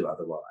have to do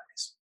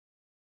otherwise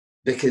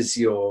because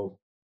you're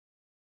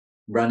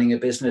running a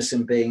business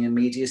and being a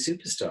media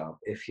superstar.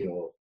 If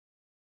you're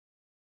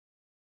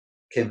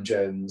Kim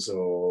Jones,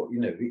 or, you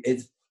know,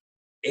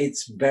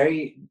 it's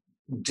very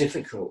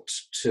difficult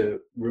to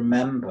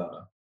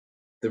remember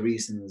the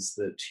reasons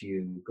that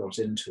you got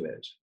into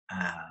it,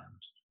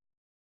 and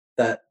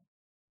that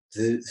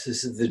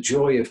the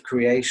joy of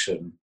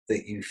creation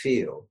that you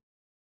feel,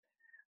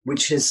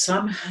 which has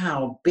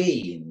somehow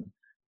been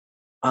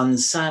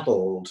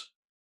unsaddled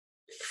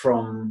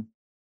from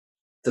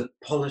the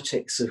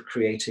politics of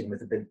creating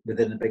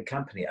within a big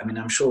company. I mean,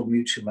 I'm sure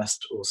Mucha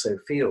must also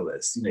feel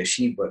this. You know,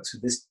 she works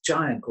with this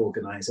giant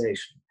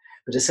organization,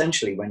 but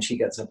essentially when she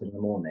gets up in the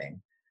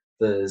morning,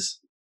 there's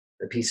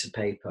a piece of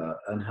paper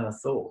and her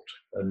thought,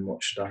 and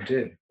what should I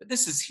do? But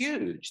this is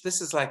huge.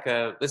 This is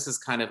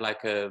kind of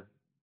like a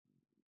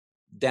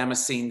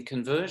Damascene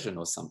conversion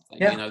or something.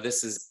 Yeah. You know,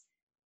 this is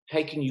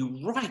taking you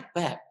right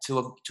back to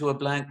a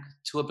blank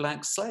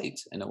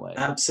slate in a way.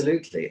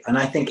 Absolutely. And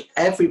I think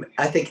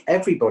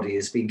everybody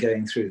has been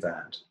going through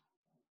that.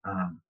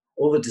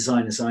 All the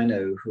designers I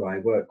know who I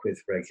work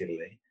with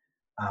regularly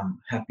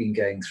have been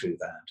going through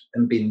that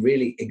and been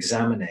really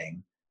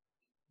examining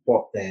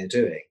what they're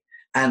doing.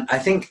 And I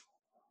think,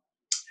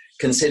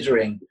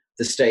 considering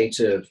the state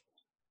of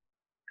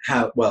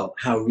how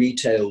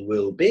retail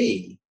will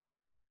be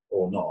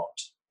or not,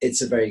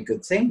 it's a very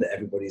good thing that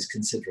everybody's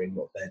considering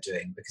what they're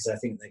doing, because I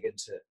think they're going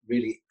to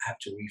really have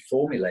to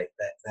reformulate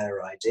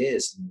their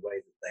ideas and the way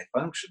that they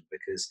function,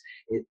 because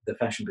the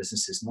fashion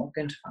business is not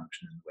going to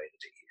function in the way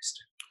that it used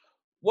to.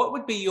 What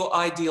would be your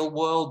ideal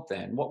world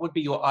then? What would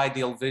be your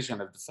ideal vision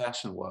of the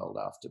fashion world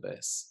after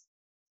this?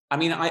 I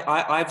mean,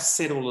 I've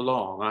said all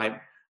along,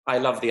 I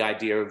love the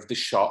idea of the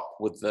shop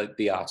with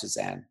the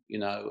artisan, you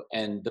know,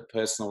 and the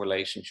personal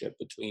relationship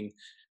between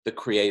the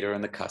creator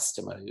and the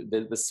customer.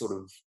 The sort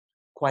of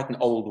quite an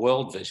old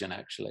world vision,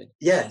 actually.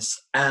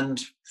 Yes,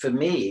 and for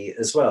me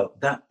as well,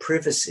 that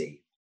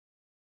privacy.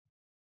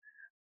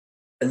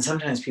 And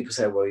sometimes people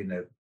say, well, you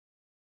know,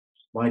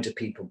 why do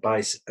people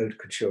buy haute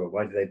couture?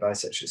 Why do they buy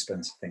such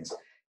expensive things?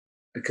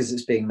 Because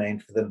it's being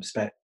made for them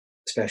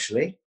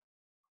specially,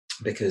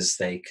 because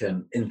they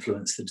can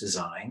influence the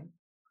design.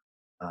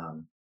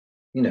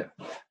 You know,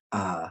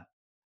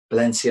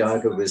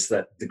 Balenciaga was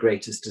the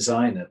greatest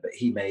designer, but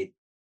he made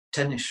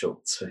tennis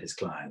shorts for his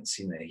clients.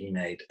 You know, he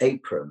made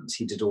aprons.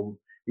 He did all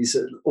these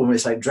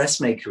almost like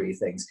dressmakery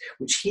things,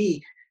 which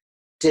he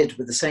did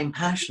with the same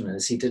passion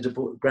as he did a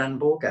grand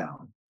ball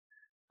gown.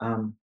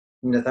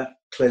 You know, that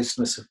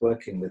closeness of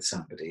working with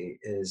somebody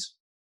is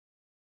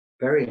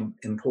very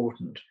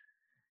important.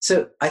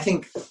 So I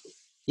think,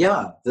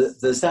 yeah,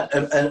 there's that,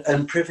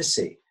 and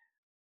privacy.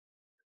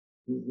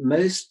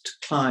 Most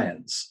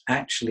clients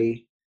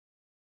actually,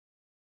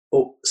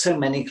 or so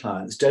many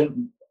clients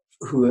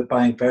who are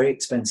buying very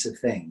expensive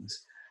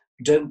things,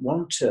 don't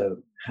want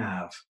to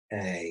have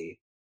a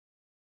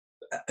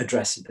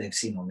dress that they've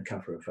seen on the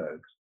cover of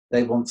Vogue.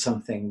 They want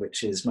something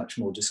which is much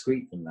more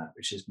discreet than that,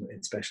 which is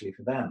especially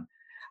for them.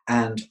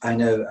 And I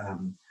know,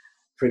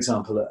 for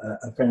example,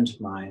 a friend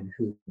of mine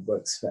who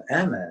works for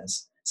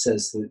Hermes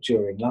says that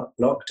during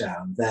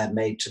lockdown, their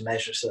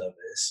made-to-measure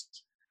service,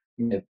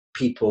 you know,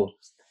 people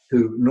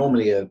who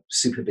normally are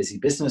super busy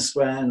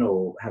businessmen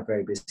or have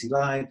very busy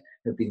lives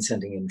have been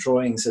sending in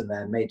drawings, and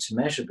their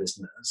made-to-measure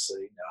business. So,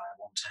 you know, I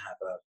want to have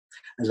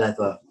a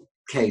leather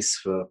case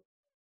for,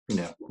 you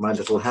know, my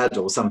little head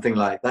or something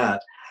like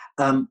that.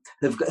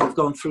 have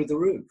gone through the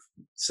roof.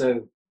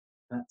 So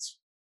that's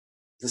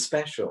the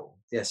special.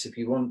 Yes, if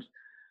you want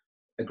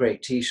a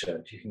great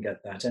T-shirt, you can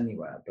get that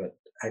anywhere. But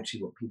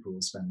actually, what people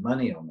will spend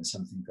money on is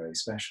something very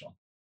special.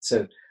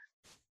 So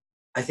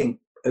I think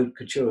haute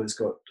couture has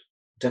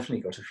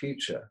definitely got a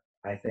future.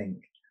 I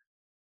think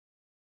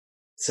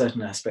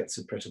certain aspects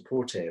of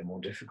pret-a-porter are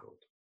more difficult.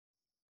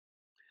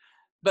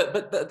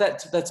 But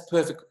that's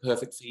perfect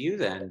for you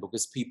then,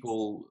 because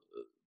people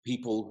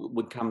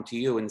would come to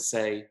you and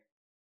say,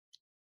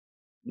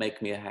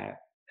 "Make me a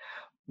hat."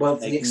 Well,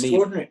 the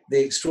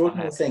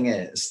extraordinary thing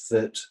is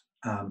that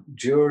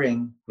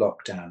during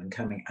lockdown and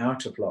coming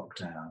out of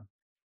lockdown,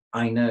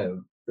 I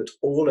know that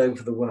all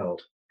over the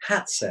world,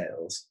 hat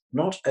sales,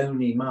 not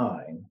only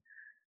mine,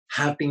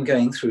 have been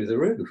going through the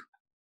roof.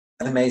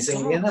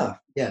 Amazingly enough,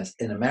 yes,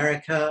 in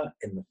America,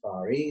 in the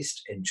Far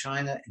East, in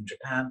China, in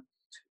Japan,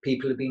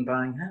 people have been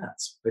buying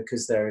hats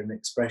because they're an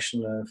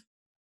expression of,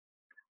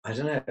 I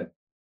don't know,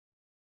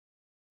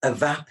 a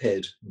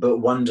vapid but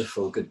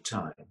wonderful good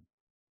time.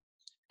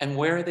 And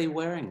where are they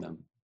wearing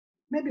them?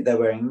 Maybe they're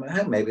wearing them at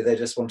home. Maybe they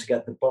just want to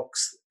get the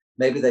box.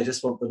 Maybe they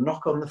just want the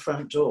knock on the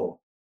front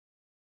door.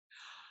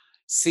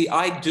 See,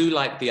 I do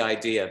like the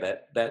idea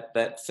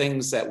that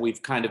things that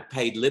we've kind of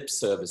paid lip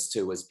service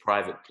to as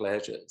private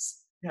pleasures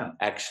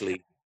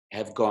actually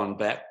have gone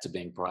back to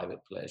being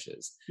private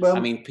pleasures. Well, I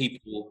mean,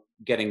 people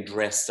getting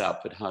dressed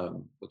up at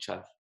home, which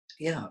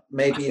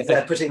maybe if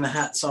they're putting the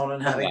hats on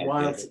and having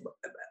wild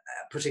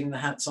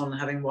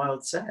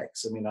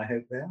sex. I mean, I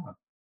hope they are.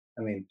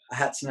 I mean, a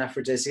hat's an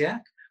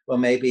aphrodisiac. Well,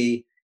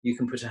 maybe you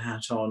can put a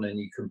hat on and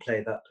you can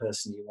play that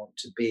person you want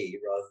to be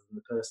rather than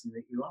the person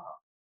that you are.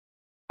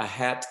 A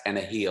hat and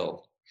a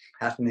heel.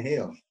 Hat and a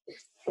heel.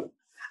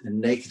 And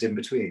naked in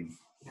between.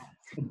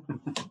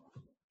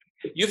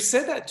 You've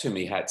said that to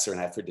me, hats are an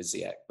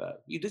aphrodisiac, though.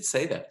 You did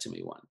say that to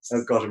me once.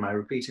 Oh God, am I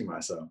repeating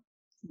myself?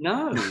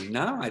 No.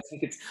 I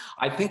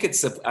think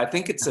it's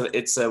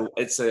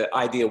a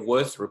idea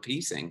worth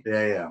repeating.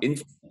 Yeah.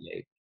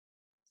 Infinitely.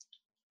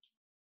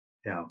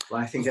 Yeah. Well,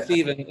 I think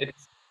Stephen,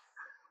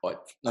 I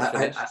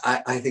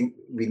think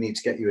we need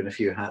to get you in a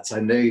few hats.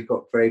 I know you've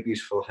got very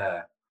beautiful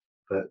hair,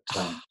 but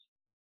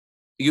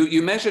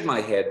you measured my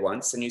head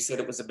once, and you said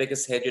it was the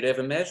biggest head you'd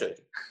ever measured.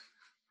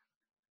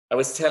 I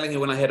was telling you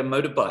when I had a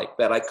motorbike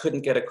that I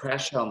couldn't get a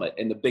crash helmet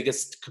in the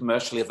biggest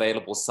commercially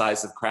available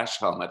size of crash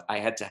helmet. I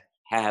had to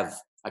have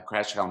a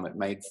crash helmet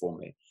made for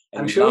me.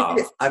 And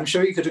I'm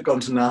sure you could have gone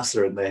to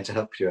NASA and they had to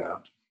help you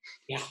out.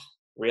 Yeah,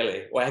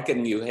 really. Well, I get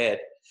a new head.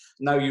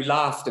 No, you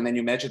laughed and then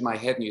you measured my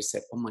head and you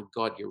said, "Oh my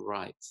God, you're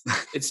right."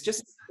 It's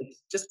just.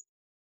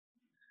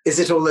 Is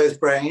it all those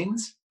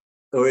brains,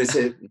 or is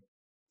it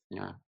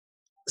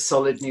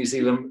solid New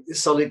Zealand,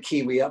 solid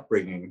Kiwi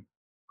upbringing?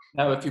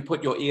 No, if you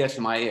put your ear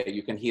to my ear,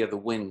 you can hear the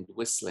wind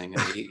whistling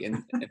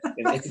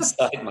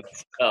inside my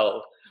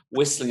skull,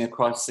 whistling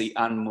across the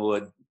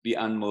unmoored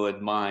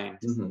mind.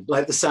 Mm-hmm.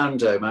 Like the Sound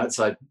Dome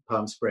outside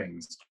Palm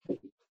Springs.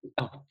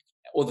 Oh,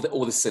 or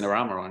the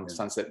Cinerama on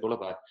Sunset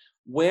Boulevard.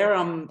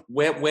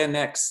 Where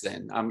next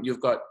then? You've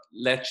got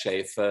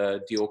Lecce for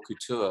Dior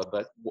Couture,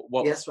 but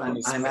what? Yes,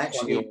 I'm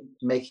actually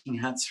making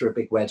hats for a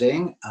big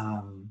wedding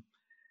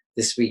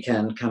this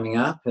weekend coming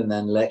up, and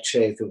then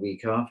Lecce the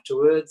week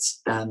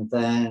afterwards, and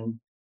then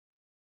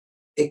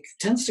it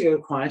tends to go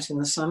quiet in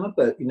the summer,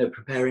 but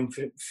preparing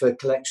for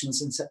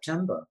collections in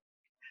September,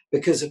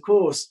 because of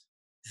course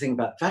the thing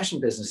about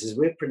fashion business is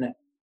we're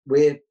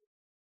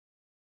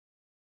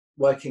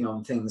working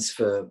on things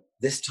for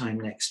this time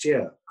next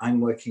year.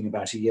 I'm working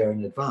about a year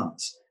in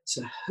advance.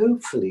 So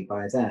hopefully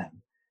by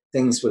then,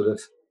 things will have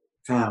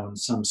found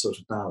some sort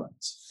of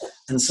balance.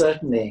 And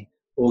certainly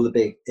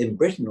in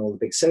Britain, all the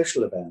big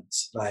social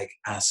events like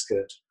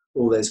Ascot,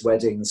 all those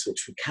weddings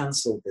which were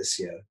cancelled this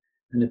year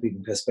and have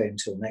been postponed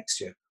until next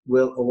year,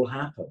 will all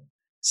happen.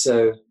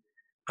 So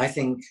I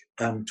think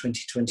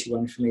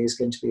 2021 for me is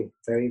going to be a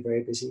very,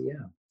 very busy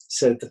year.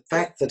 So the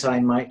fact that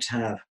I might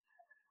have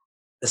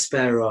a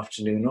spare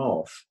afternoon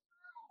off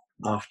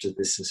after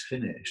this is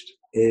finished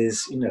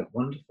is,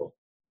 wonderful.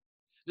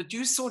 Do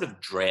you sort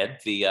of dread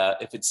the,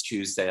 if it's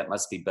Tuesday, it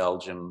must be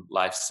Belgium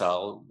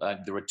lifestyle,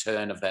 the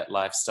return of that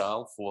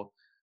lifestyle for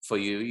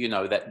you,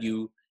 that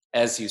you,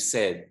 as you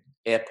said,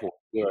 airport,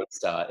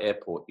 Eurostar,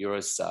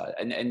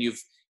 and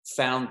you've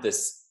found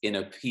this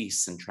inner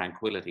peace and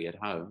tranquility at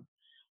home.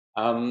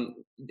 Do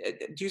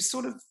you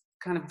sort of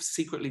kind of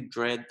secretly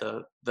dread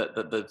the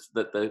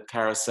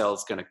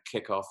carousel's going to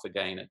kick off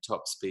again at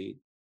top speed?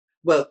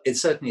 Well, it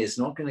certainly is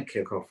not going to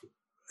kick off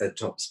at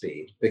top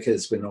speed,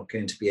 because I'm not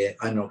going to be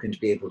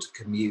able to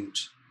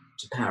commute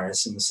to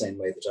Paris in the same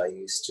way that I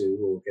used to,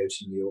 or go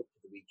to New York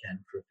for the weekend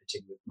for a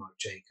fitting with Marc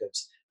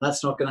Jacobs.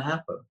 That's not going to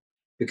happen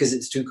because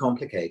it's too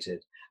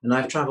complicated. And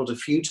I've traveled a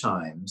few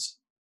times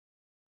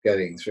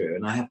going through,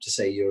 and I have to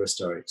say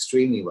Eurostar are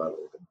extremely well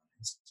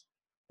organized,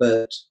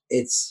 but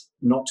it's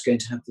not going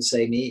to have the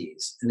same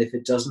ease. And if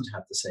it doesn't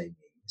have the same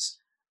ease,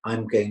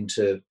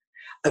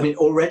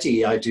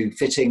 already I do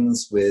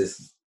fittings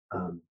with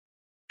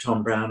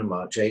Tom Brown and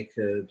Marc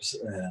Jacobs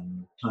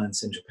and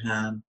clients in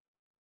Japan.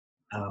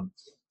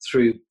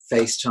 through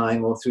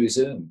FaceTime or through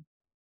Zoom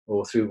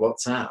or through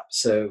WhatsApp.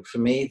 So for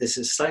me, this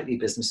is slightly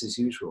business as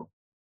usual.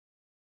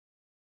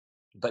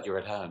 But you're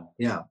at home.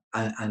 Yeah,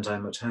 and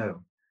I'm at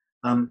home.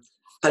 And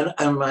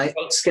am I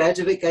scared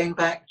of it going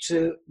back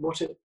to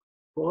what it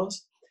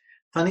was?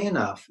 Funny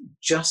enough,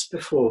 just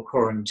before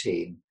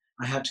quarantine,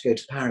 I had to go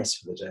to Paris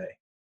for the day.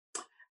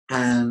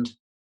 And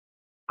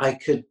I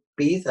could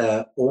be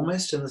there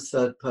almost in the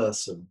third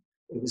person.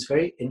 It was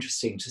very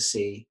interesting to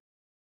see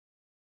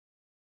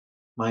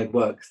my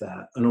work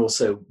there and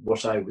also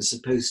what I was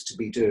supposed to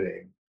be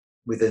doing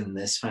within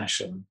this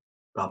fashion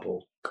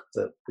bubble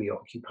that we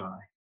occupy.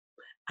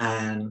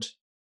 And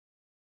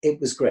it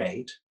was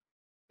great,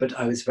 but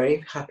I was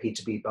very happy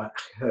to be back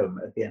home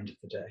at the end of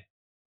the day.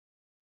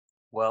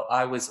 Well,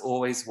 I was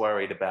always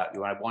worried about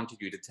you. I wanted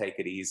you to take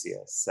it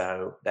easier.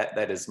 So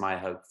that is my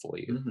hope for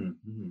you.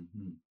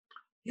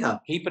 Yeah.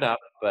 Keep it up,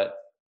 but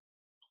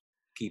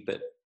keep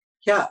it.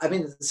 Yeah, I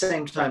mean, at the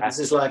same time, this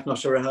is life,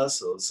 not a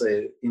rehearsal. So,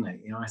 you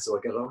might as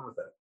well get on with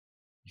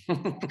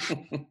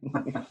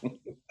it.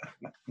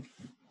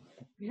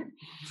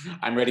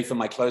 I'm ready for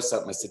my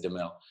close-up, Mr.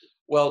 DeMille.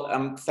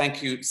 Well,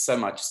 thank you so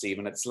much,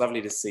 Stephen. It's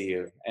lovely to see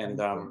you. And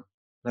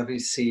lovely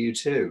to see you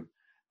too.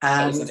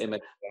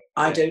 And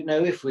I don't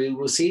know if we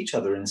will see each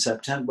other in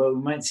September. Well,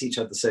 we might see each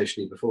other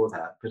socially before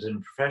that, but in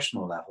a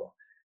professional level,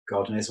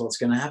 God knows what's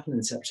going to happen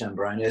in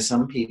September. I know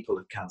some people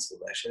have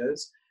cancelled their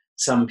shows.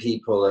 Some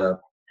people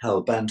are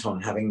hell-bent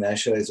on having their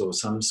shows or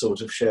some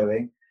sort of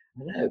showing.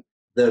 I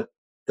know.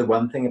 The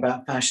one thing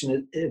about fashion,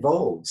 it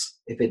evolves.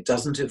 If it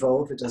doesn't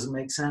evolve, it doesn't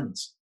make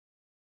sense.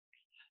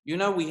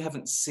 We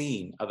haven't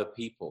seen other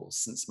people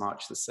since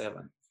March the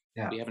 7th.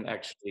 Yeah. We haven't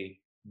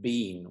actually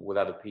been with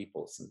other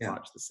people since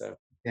March the 7th.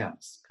 Yeah.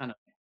 It's kind of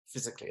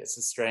physically, it's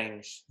a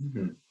strange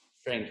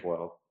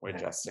world we're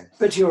adjusting.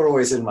 But you're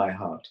always in my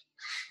heart.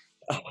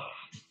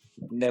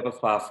 Never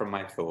far from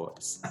my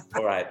thoughts.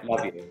 All right,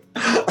 love you.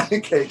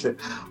 Okay, Tim.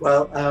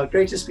 Well,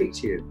 great to speak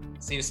to you.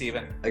 See you,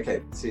 Stephen.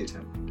 Okay, see you,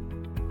 Tim.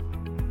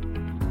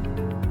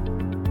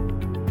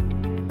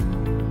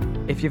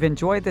 If you've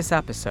enjoyed this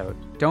episode,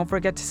 don't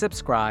forget to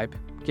subscribe,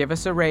 give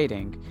us a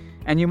rating,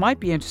 and you might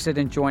be interested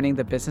in joining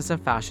the Business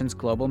of Fashion's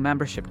global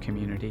membership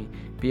community,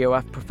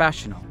 BOF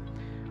Professional.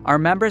 Our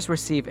members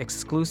receive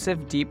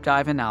exclusive deep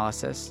dive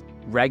analysis,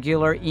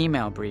 regular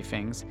email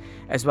briefings,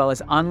 as well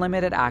as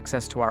unlimited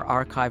access to our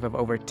archive of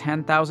over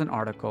 10,000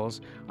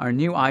 articles, our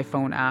new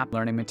iPhone app,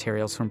 learning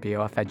materials from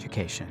BOF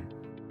Education.